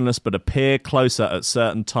motionless but appear closer at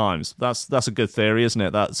certain times. That's a good theory, isn't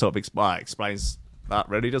it? That sort of explains that,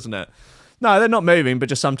 really, doesn't it? No, they're not moving, but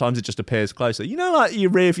just sometimes it just appears closer. Like your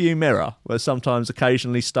rear view mirror, where sometimes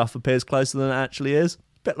occasionally stuff appears closer than it actually is? A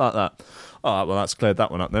bit like that. All right, well, that's cleared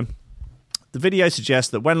that one up then. The video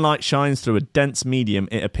suggests that when light shines through a dense medium,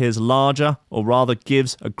 it appears larger, or rather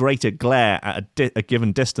gives a greater glare at a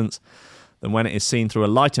given distance than when it is seen through a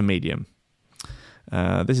lighter medium.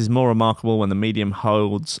 This is more remarkable when the medium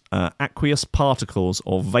holds aqueous particles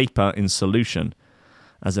or vapour in solution,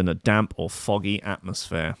 as in a damp or foggy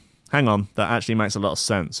atmosphere. hang on, that actually makes a lot of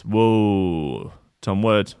sense. Whoa, Tom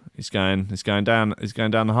Wood, he's going down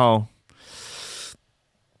the hole.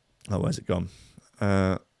 Oh, where's it gone?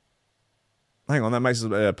 Hang on, that makes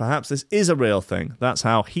perhaps this is a real thing. That's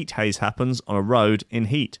how heat haze happens on a road in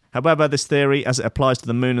heat. However, this theory, as it applies to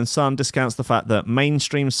the moon and sun, discounts the fact that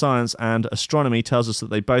mainstream science and astronomy tells us that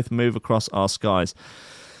they both move across our skies.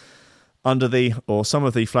 Under some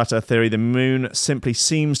of the flat Earth theory, the moon simply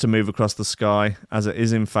seems to move across the sky, as it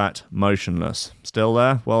is in fact motionless. Still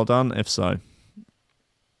there? Well done, if so.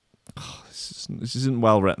 Oh, this isn't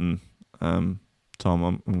well written, Tom.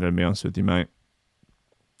 I'm going to be honest with you, mate.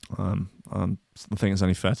 I think it's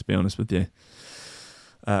only fair to be honest with you.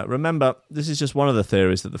 Remember, this is just one of the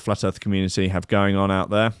theories that the Flat Earth community have going on out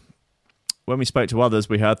there. When we spoke to others,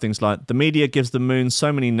 we heard things like, the media gives the moon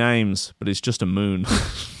so many names, but it's just a moon.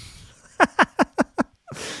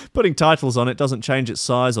 Putting titles on it doesn't change its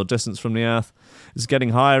size or distance from the Earth. It's getting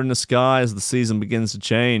higher in the sky as the season begins to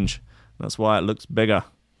change. That's why it looks bigger.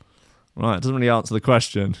 Right, it doesn't really answer the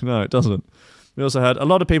question. No, it doesn't. We also heard a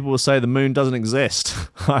lot of people will say the moon doesn't exist.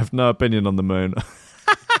 I have no opinion on the moon.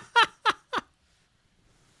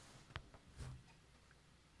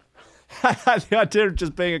 The idea of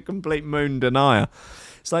just being a complete moon denier.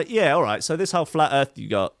 It's like, yeah, all right, so this whole flat Earth you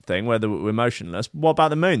got thing, where we're motionless, what about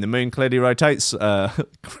the moon? The moon clearly rotates around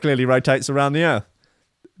the Earth.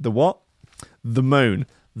 The what? The moon.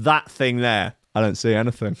 That thing there. I don't see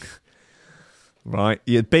anything. Right,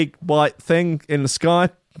 your big white thing in the sky.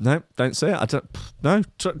 No, don't see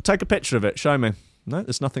it. Take a picture of it. Show me. No,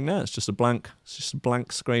 there's nothing there. It's just a blank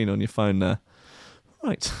screen on your phone there.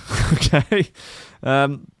 Right. Okay.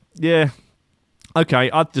 Yeah. Okay.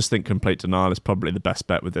 I just think complete denial is probably the best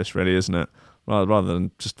bet with this, really, isn't it? Rather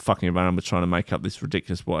than just fucking around with trying to make up this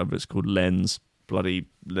ridiculous whatever it's called bloody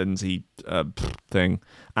lensy thing.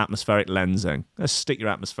 Atmospheric lensing. Let's stick your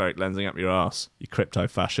atmospheric lensing up your arse, you crypto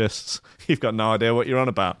fascists. You've got no idea what you're on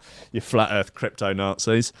about, you flat earth crypto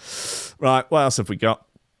Nazis. Right, what else have we got?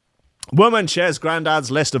 Woman shares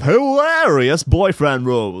granddad's list of hilarious boyfriend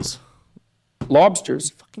rules. Lobsters.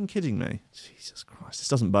 Are you fucking kidding me? Jesus Christ, this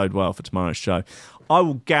doesn't bode well for tomorrow's show. I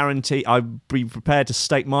will guarantee, I'll be prepared to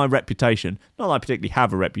stake my reputation. Not that I particularly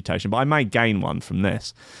have a reputation, but I may gain one from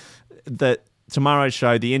this. That tomorrow's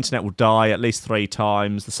show, the internet will die at least 3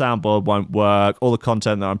 times. The soundboard won't work. All the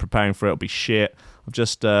content that I'm preparing for it will be shit.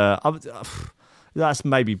 That's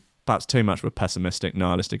maybe perhaps too much of a pessimistic,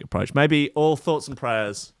 nihilistic approach. Maybe all thoughts and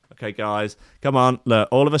prayers. Okay, guys, come on, look,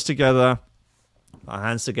 all of us together, our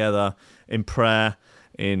hands together in prayer,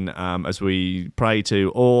 as we pray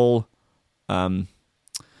to all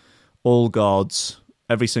gods.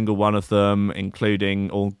 Every single one of them,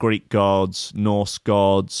 including all Greek gods, Norse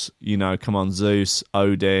gods, come on, Zeus,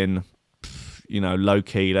 Odin,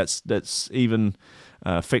 Loki. Let's even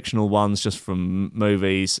fictional ones just from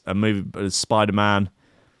movies. Spider-Man,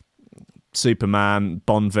 Superman,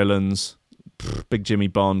 Bond villains, Big Jimmy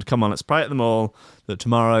Bond. Come on, let's pray at them all that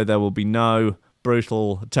tomorrow there will be no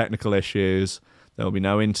brutal technical issues. There will be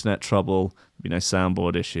no internet trouble. There will be no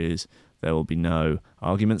soundboard issues. There will be no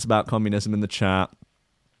arguments about communism in the chat.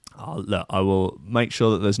 Look, I will make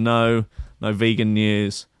sure that there's no vegan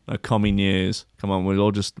news, no commie news. Come on,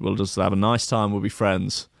 we'll just have a nice time. We'll be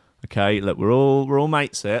friends. Okay, look, we're all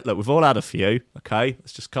mates here. Look, we've all had a few. Okay,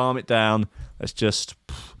 let's just calm it down. Let's just,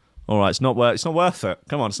 all right, it's not worth it.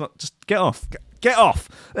 Come on, it's not. Just get off. Get off.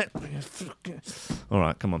 All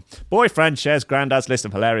right, come on. Boyfriend shares granddad's list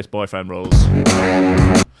of hilarious boyfriend rules.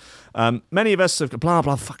 Many of us have blah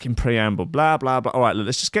blah fucking preamble, blah blah blah. All right, look,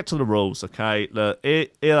 let's just get to the rules, okay? Look, here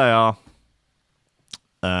they are.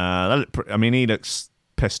 He looks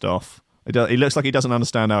pissed off. He looks like he doesn't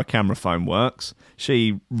understand how a camera phone works.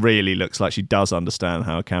 She really looks like she does understand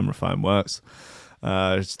how a camera phone works.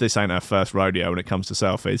 This ain't her first rodeo when it comes to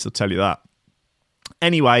selfies, I'll tell you that.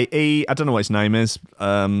 Anyway, I don't know what his name is.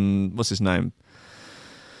 What's his name?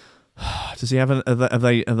 Does he have have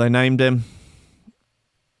they named him?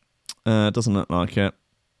 Doesn't look like it.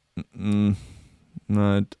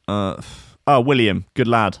 No. William. Good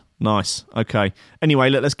lad. Nice. Okay. Anyway,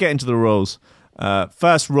 let's get into the rules.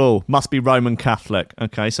 First rule, must be Roman Catholic.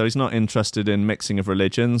 Okay, so he's not interested in mixing of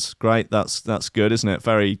religions. Great, that's good, isn't it?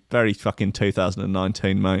 Very, very fucking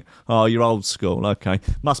 2019, mate. Oh, you're old school. Okay.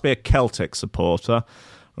 Must be a Celtic supporter.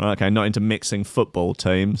 Right, okay, not into mixing football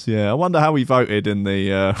teams. Yeah, I wonder how he voted in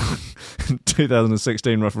the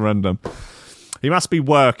 2016 referendum. He must be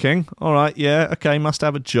working. All right, yeah, okay, must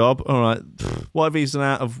have a job. All right. What if he's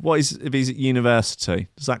if he's at university?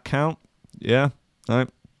 Does that count? Yeah? No.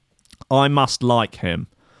 I must like him.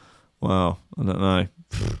 Well, I don't know.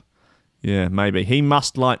 Yeah, maybe. He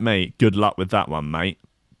must like me. Good luck with that one, mate.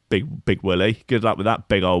 Big Willie. Good luck with that,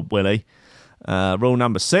 big old Willie. Rule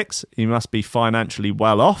number 6, he must be financially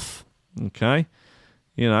well off. Okay.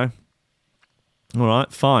 You know. All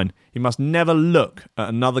right, fine. He must never look at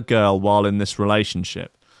another girl while in this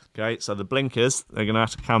relationship. Okay, so the blinkers, they're going to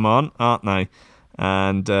have to come on, aren't they?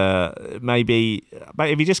 And maybe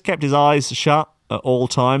if he just kept his eyes shut at all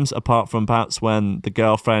times, apart from perhaps when the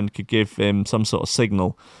girlfriend could give him some sort of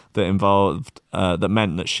signal that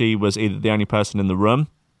meant that she was either the only person in the room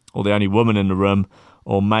or the only woman in the room,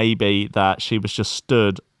 or maybe that she was just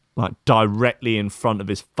stood like directly in front of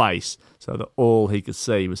his face so that all he could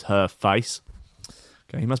see was her face.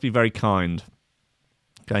 Okay, he must be very kind.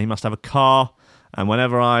 Okay, he must have a car, and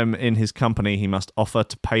whenever I'm in his company, he must offer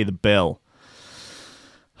to pay the bill.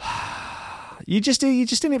 You're just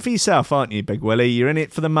in it for yourself, aren't you, Big Willie? You're in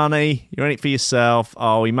it for the money. You're in it for yourself.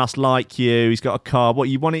 Oh, he must like you. He's got a car. What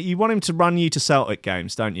you want him to run you to Celtic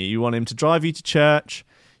games, don't you? You want him to drive you to church.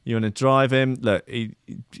 You want to drive him. Look,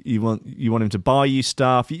 you want him to buy you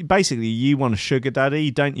stuff. Basically, you want a sugar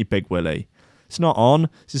daddy, don't you, Big Willie? It's not on.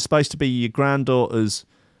 This is supposed to be your granddaughter's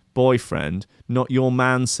boyfriend, not your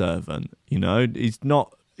manservant. You know, he's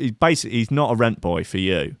not a rent boy for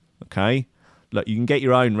you. Okay. Look, you can get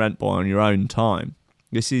your own rent boy on your own time.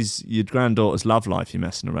 This is your granddaughter's love life you're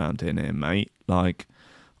messing around in here, mate. Like,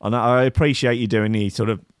 I appreciate you doing the sort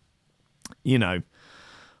of, you know,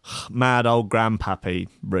 mad old grandpappy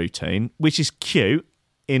routine, which is cute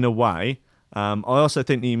in a way. I also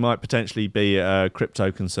think that you might potentially be a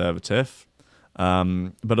crypto-conservative,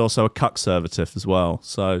 but also a cuck-servative as well.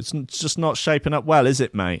 So it's just not shaping up well, is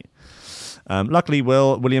it, mate? Luckily,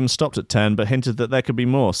 William stopped at 10, but hinted that there could be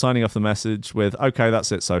more, signing off the message with, okay,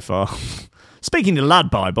 that's it so far. Speaking to Lad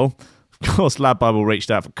Bible, of course, Lad Bible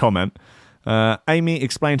reached out for comment. Amy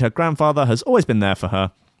explained her grandfather has always been there for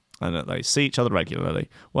her and that they see each other regularly.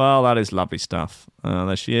 Well, that is lovely stuff.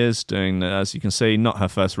 There she is, doing, as you can see, not her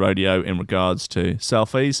first rodeo in regards to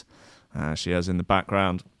selfies. She has in the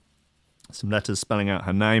background some letters spelling out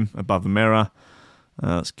her name above a mirror.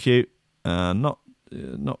 That's cute. Not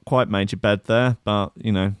quite made your bed there, but,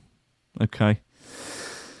 you know, okay.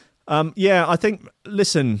 Yeah, I think,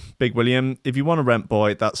 listen, Big William, if you want a rent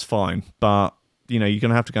boy, that's fine. But, you know, you're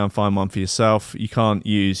going to have to go and find one for yourself. You can't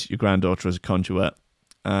use your granddaughter as a conduit.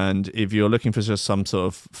 And if you're looking for just some sort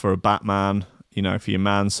of, for a Batman, you know, for your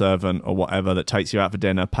manservant or whatever that takes you out for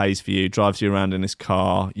dinner, pays for you, drives you around in his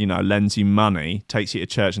car, you know, lends you money, takes you to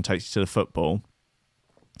church and takes you to the football.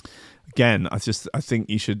 Again, I think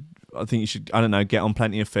you should, I don't know, get on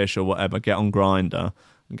Plenty of Fish or whatever, get on Grindr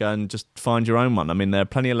and go and just find your own one. I mean, there are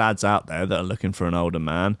plenty of lads out there that are looking for an older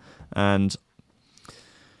man, and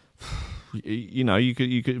you know,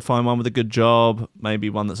 you could find one with a good job, maybe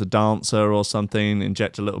one that's a dancer or something,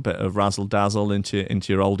 inject a little bit of razzle dazzle into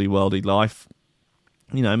your oldie worldy life.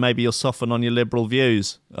 You know, maybe you'll soften on your liberal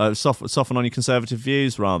views, soften on your conservative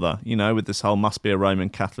views rather, you know, with this whole must be a Roman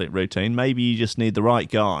Catholic routine. Maybe you just need the right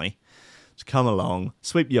guy to come along,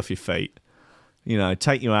 sweep you off your feet, you know,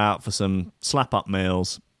 take you out for some slap-up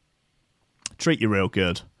meals, treat you real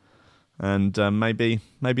good, and maybe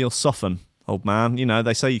you'll soften, old man. You know,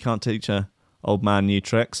 they say you can't teach a old man new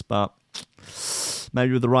tricks, but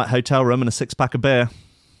maybe with the right hotel room and a 6-pack of beer,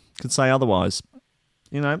 could say otherwise.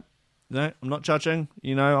 You know, no, I'm not judging.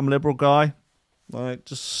 You know, I'm a liberal guy. Like,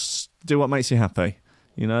 just do what makes you happy.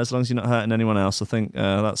 You know, as long as you're not hurting anyone else. I think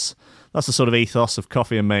that's the sort of ethos of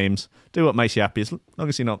Coffee and Memes. Do what makes you happy, as long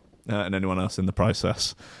as you're not hurting anyone else in the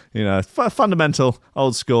process. You know, fundamental,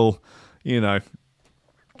 old school, you know,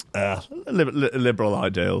 liberal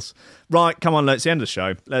ideals. Right, come on, let's end the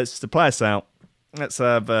show. Let's play us out. Let's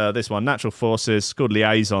have this one. Natural Forces, called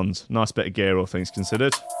Liaisons. Nice bit of gear, all things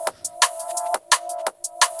considered.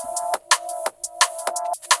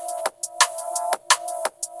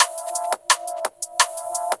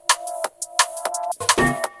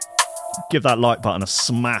 Give that like button a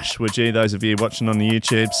smash, would you? Those of you watching on the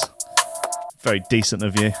YouTubes. Very decent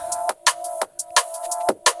of you.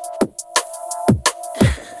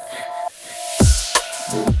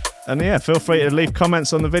 And yeah, feel free to leave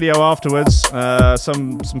comments on the video afterwards.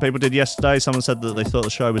 Some people did yesterday. Someone said that they thought the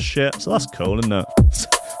show was shit. So that's cool, isn't it?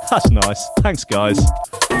 That's nice. Thanks, guys.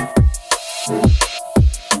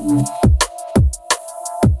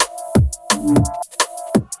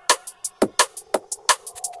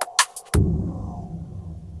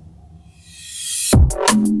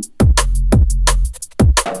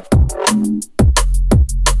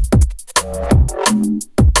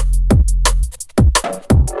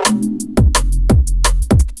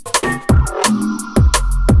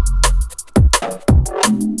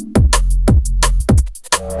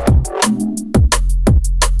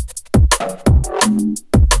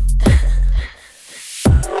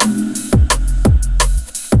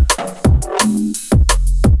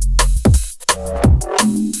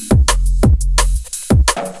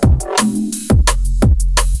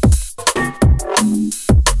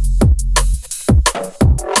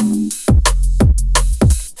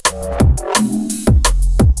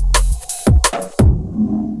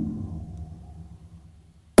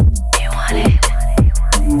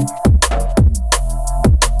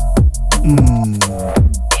 Welcome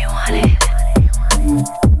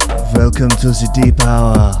to the Deep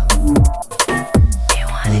Hour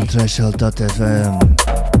on Threshold.fm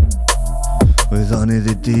with only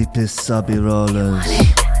the deepest subby rollers,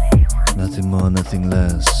 nothing more, nothing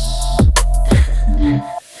less.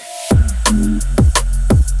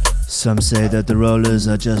 Some say that the rollers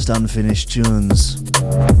are just unfinished tunes.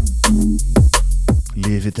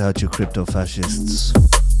 Leave it out, you crypto fascists.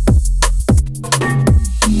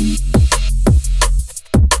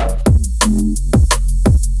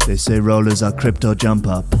 They say rollers are crypto jump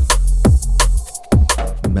up,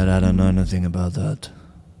 but I don't know anything about that.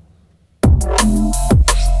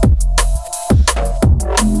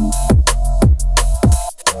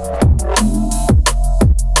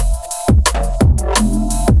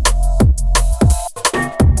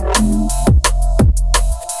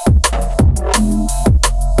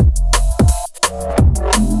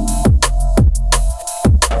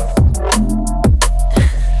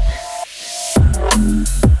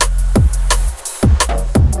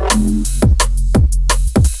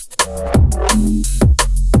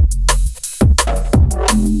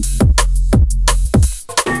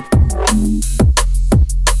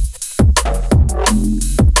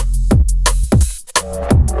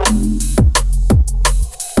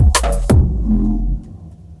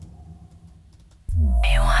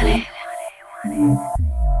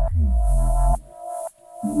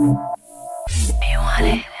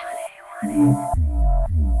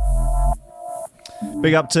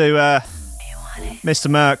 Big up to Mr.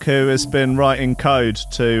 Merck, who has been writing code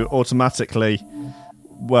to automatically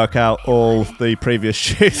work out all the previous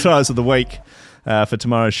shoe throws of the week for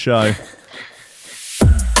tomorrow's show.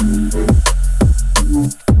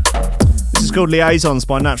 This is called Liaisons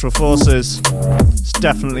by Natural Forces. It's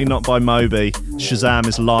definitely not by Moby. Shazam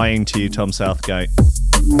is lying to you, Tom Southgate.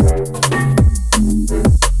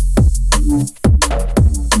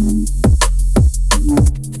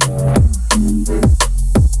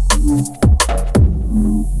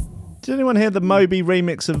 Did anyone hear the Moby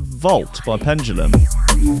remix of Vault by Pendulum?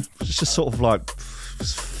 It's just sort of like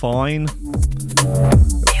fine.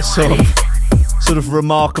 Sort of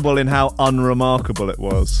remarkable in how unremarkable it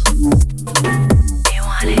was.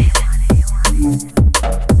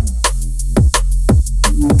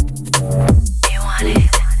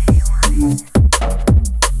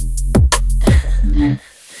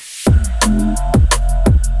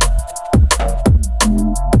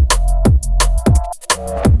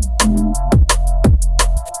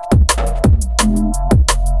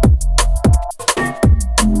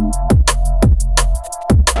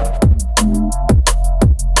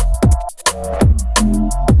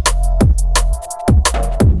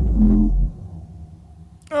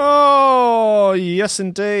 Yes,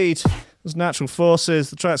 indeed. It was Natural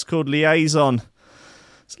Forces. The track's called Liaison.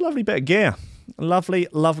 It's a lovely bit of gear. A lovely,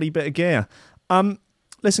 lovely bit of gear.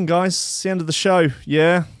 Listen, guys, it's the end of the show.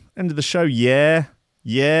 Yeah. End of the show. Yeah.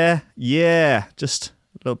 Just a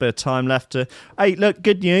little bit of time left to... Hey, look,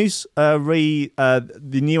 good news. The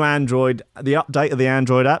new Android, the update of the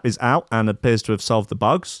Android app is out and appears to have solved the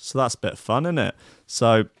bugs. So that's a bit of fun, isn't it?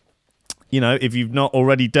 So... You know, if you've not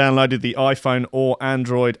already downloaded the iPhone or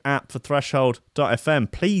Android app for Threshold.fm,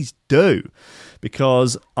 please do.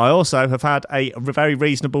 Because I also have had a very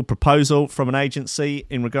reasonable proposal from an agency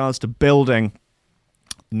in regards to building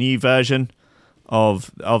a new version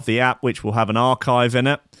of the app, which will have an archive in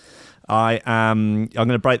it. I'm going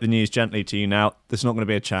to break the news gently to you now. There's not going to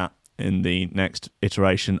be a chat in the next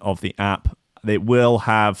iteration of the app. It will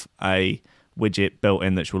have a widget built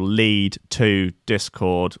in that will lead to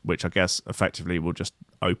Discord, which I guess effectively will just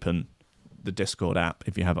open the Discord app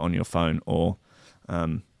if you have it on your phone, or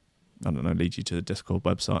I don't know, lead you to the Discord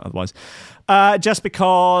website otherwise. Just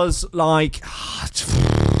because, like, I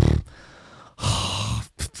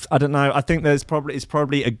don't know, I think it's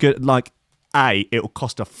probably a good, like, it'll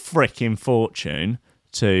cost a freaking fortune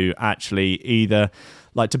to actually either,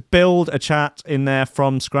 like, to build a chat in there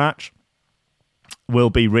from scratch will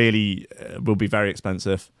be very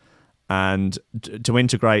expensive, and to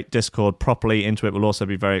integrate Discord properly into it will also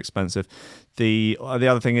be very expensive. The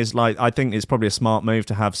other thing is, like, I think it's probably a smart move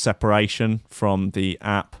to have separation from the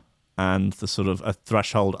app and the sort of a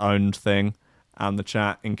Threshold owned thing and the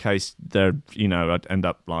chat, in case they're, you know, I'd end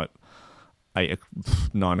up like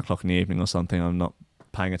 9 o'clock in the evening or something. I'm not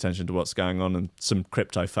paying attention to what's going on, and some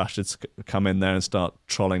crypto fascists come in there and start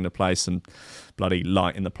trolling the place and bloody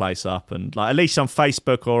lighting the place up. And, like, at least on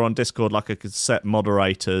Facebook or on Discord, like, I could set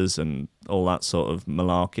moderators and all that sort of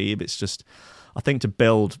malarkey. It's just, I think to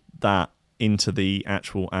build that into the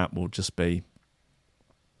actual app will just be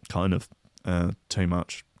kind of too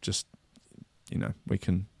much. Just, you know, we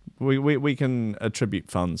can We can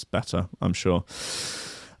attribute funds better, I'm sure.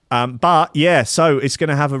 But yeah, so it's going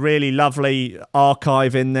to have a really lovely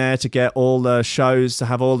archive in there to get all the shows, to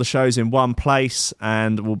have all the shows in one place.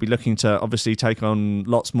 And we'll be looking to obviously take on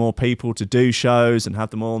lots more people to do shows and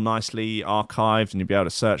have them all nicely archived. And you'll be able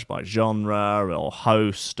to search by genre or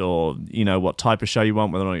host or, you know, what type of show you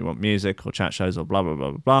want, whether or not you want music or chat shows or blah, blah,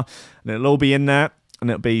 blah, blah, blah. And it'll all be in there. And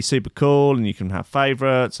it'll be super cool, and you can have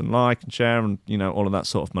favourites and like and share and, you know, all of that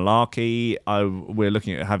sort of malarkey. We're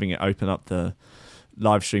looking at having it open up the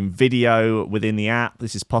live stream video within the app.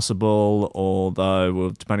 This is possible, although, well,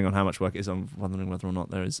 depending on how much work it is, I'm wondering whether or not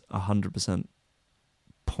there is 100%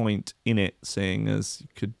 point in it, seeing as you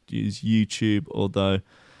could use YouTube, although,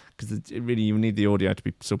 because really you need the audio to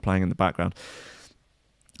be still playing in the background.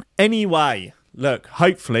 Anyway, look,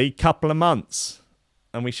 hopefully, couple of months,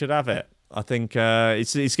 and we should have it. I think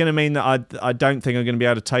it's going to mean that I don't think I'm going to be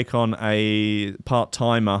able to take on a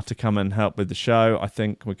part-timer to come and help with the show. I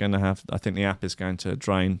think the app is going to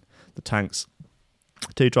drain the tanks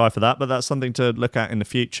too dry for that, but that's something to look at in the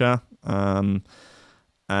future.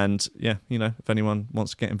 And yeah, you know, if anyone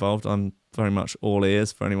wants to get involved, I'm very much all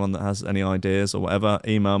ears. For anyone that has any ideas or whatever,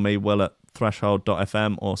 email me,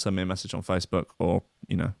 will@threshold.fm, or send me a message on Facebook, or,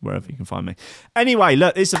 you know, wherever you can find me. Anyway,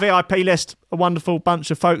 look, it's a VIP list, a wonderful bunch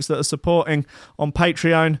of folks that are supporting on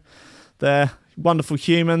Patreon. They're wonderful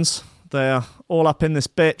humans. They're all up in this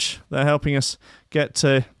bitch. They're helping us get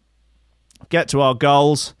to our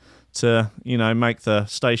goals, to, you know, make the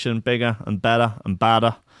station bigger and better and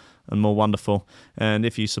badder and more wonderful. And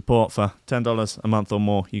if you support for $10 a month or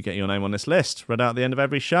more, you get your name on this list, read out at the end of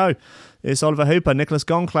every show. It's Oliver Hooper, Nicholas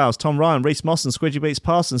Gonklaus, Tom Ryan, Reese Mosson, Squidgy Beats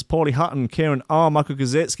Parsons, Paulie Hutton, Kieran R, Michael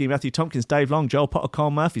Gazitsky, Matthew Tompkins, Dave Long, Joel Potter,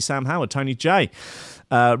 Carl Murphy, Sam Howard, Tony J,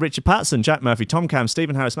 Richard Patson, Jack Murphy, Tom Cam,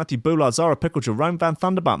 Stephen Harris, Matthew Boulard, Zara Pickle, Jerome Van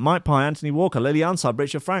Thunderbutt, Mike Pye, Anthony Walker, Lily Unsard,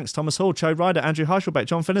 Richard Franks, Thomas Hall, Cho Ryder, Andrew Heichelbeck,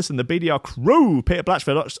 John Finnison, the BDR crew, Peter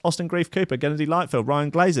Blatchford, Austin Grief Cooper, Kennedy Lightfield,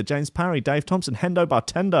 Ryan Glazer, James Parry, Dave Thompson, Hendo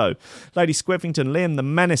Bartendo, Lady Squiffington, Liam the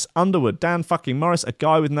Menace Underwood, Dan fucking Morris, a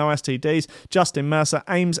guy with no STDs, Justin Mercer,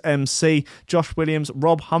 Ames MC, Josh Williams,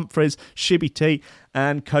 Rob Humphreys, Shibby T,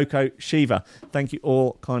 and Coco Shiva. Thank you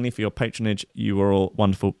all kindly for your patronage. You are all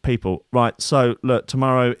wonderful people. Right, so look,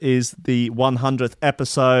 tomorrow is the 100th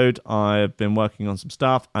episode. I've been working on some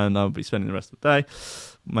stuff, and I'll be spending the rest of the day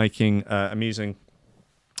making amusing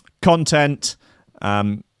content.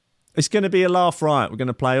 It's going to be a laugh riot. We're going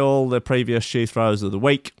to play all the previous shoe throws of the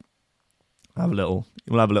week. We'll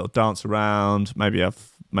have a little dance around. Maybe I'll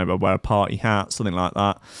wear a party hat, something like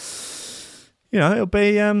that. You know, it'll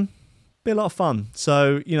be a lot of fun.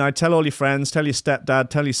 So, you know, tell all your friends, tell your stepdad,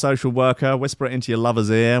 tell your social worker, whisper it into your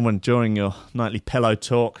lover's ear during your nightly pillow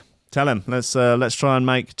talk. Tell him. Let's try and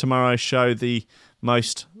make tomorrow's show the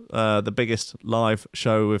biggest live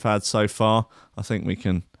show we've had so far. I think we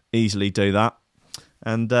can easily do that.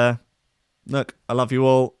 And look, I love you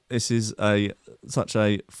all. This is such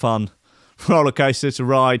a fun roller coaster to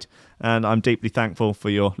ride, and I'm deeply thankful for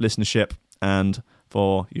your listenership and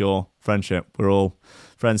for your friendship. We're all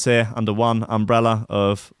friends here under one umbrella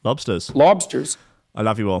of lobsters. I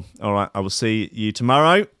love you all. All right, I will see you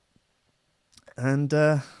tomorrow, and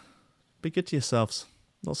be good to yourselves.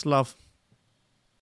 Lots of love.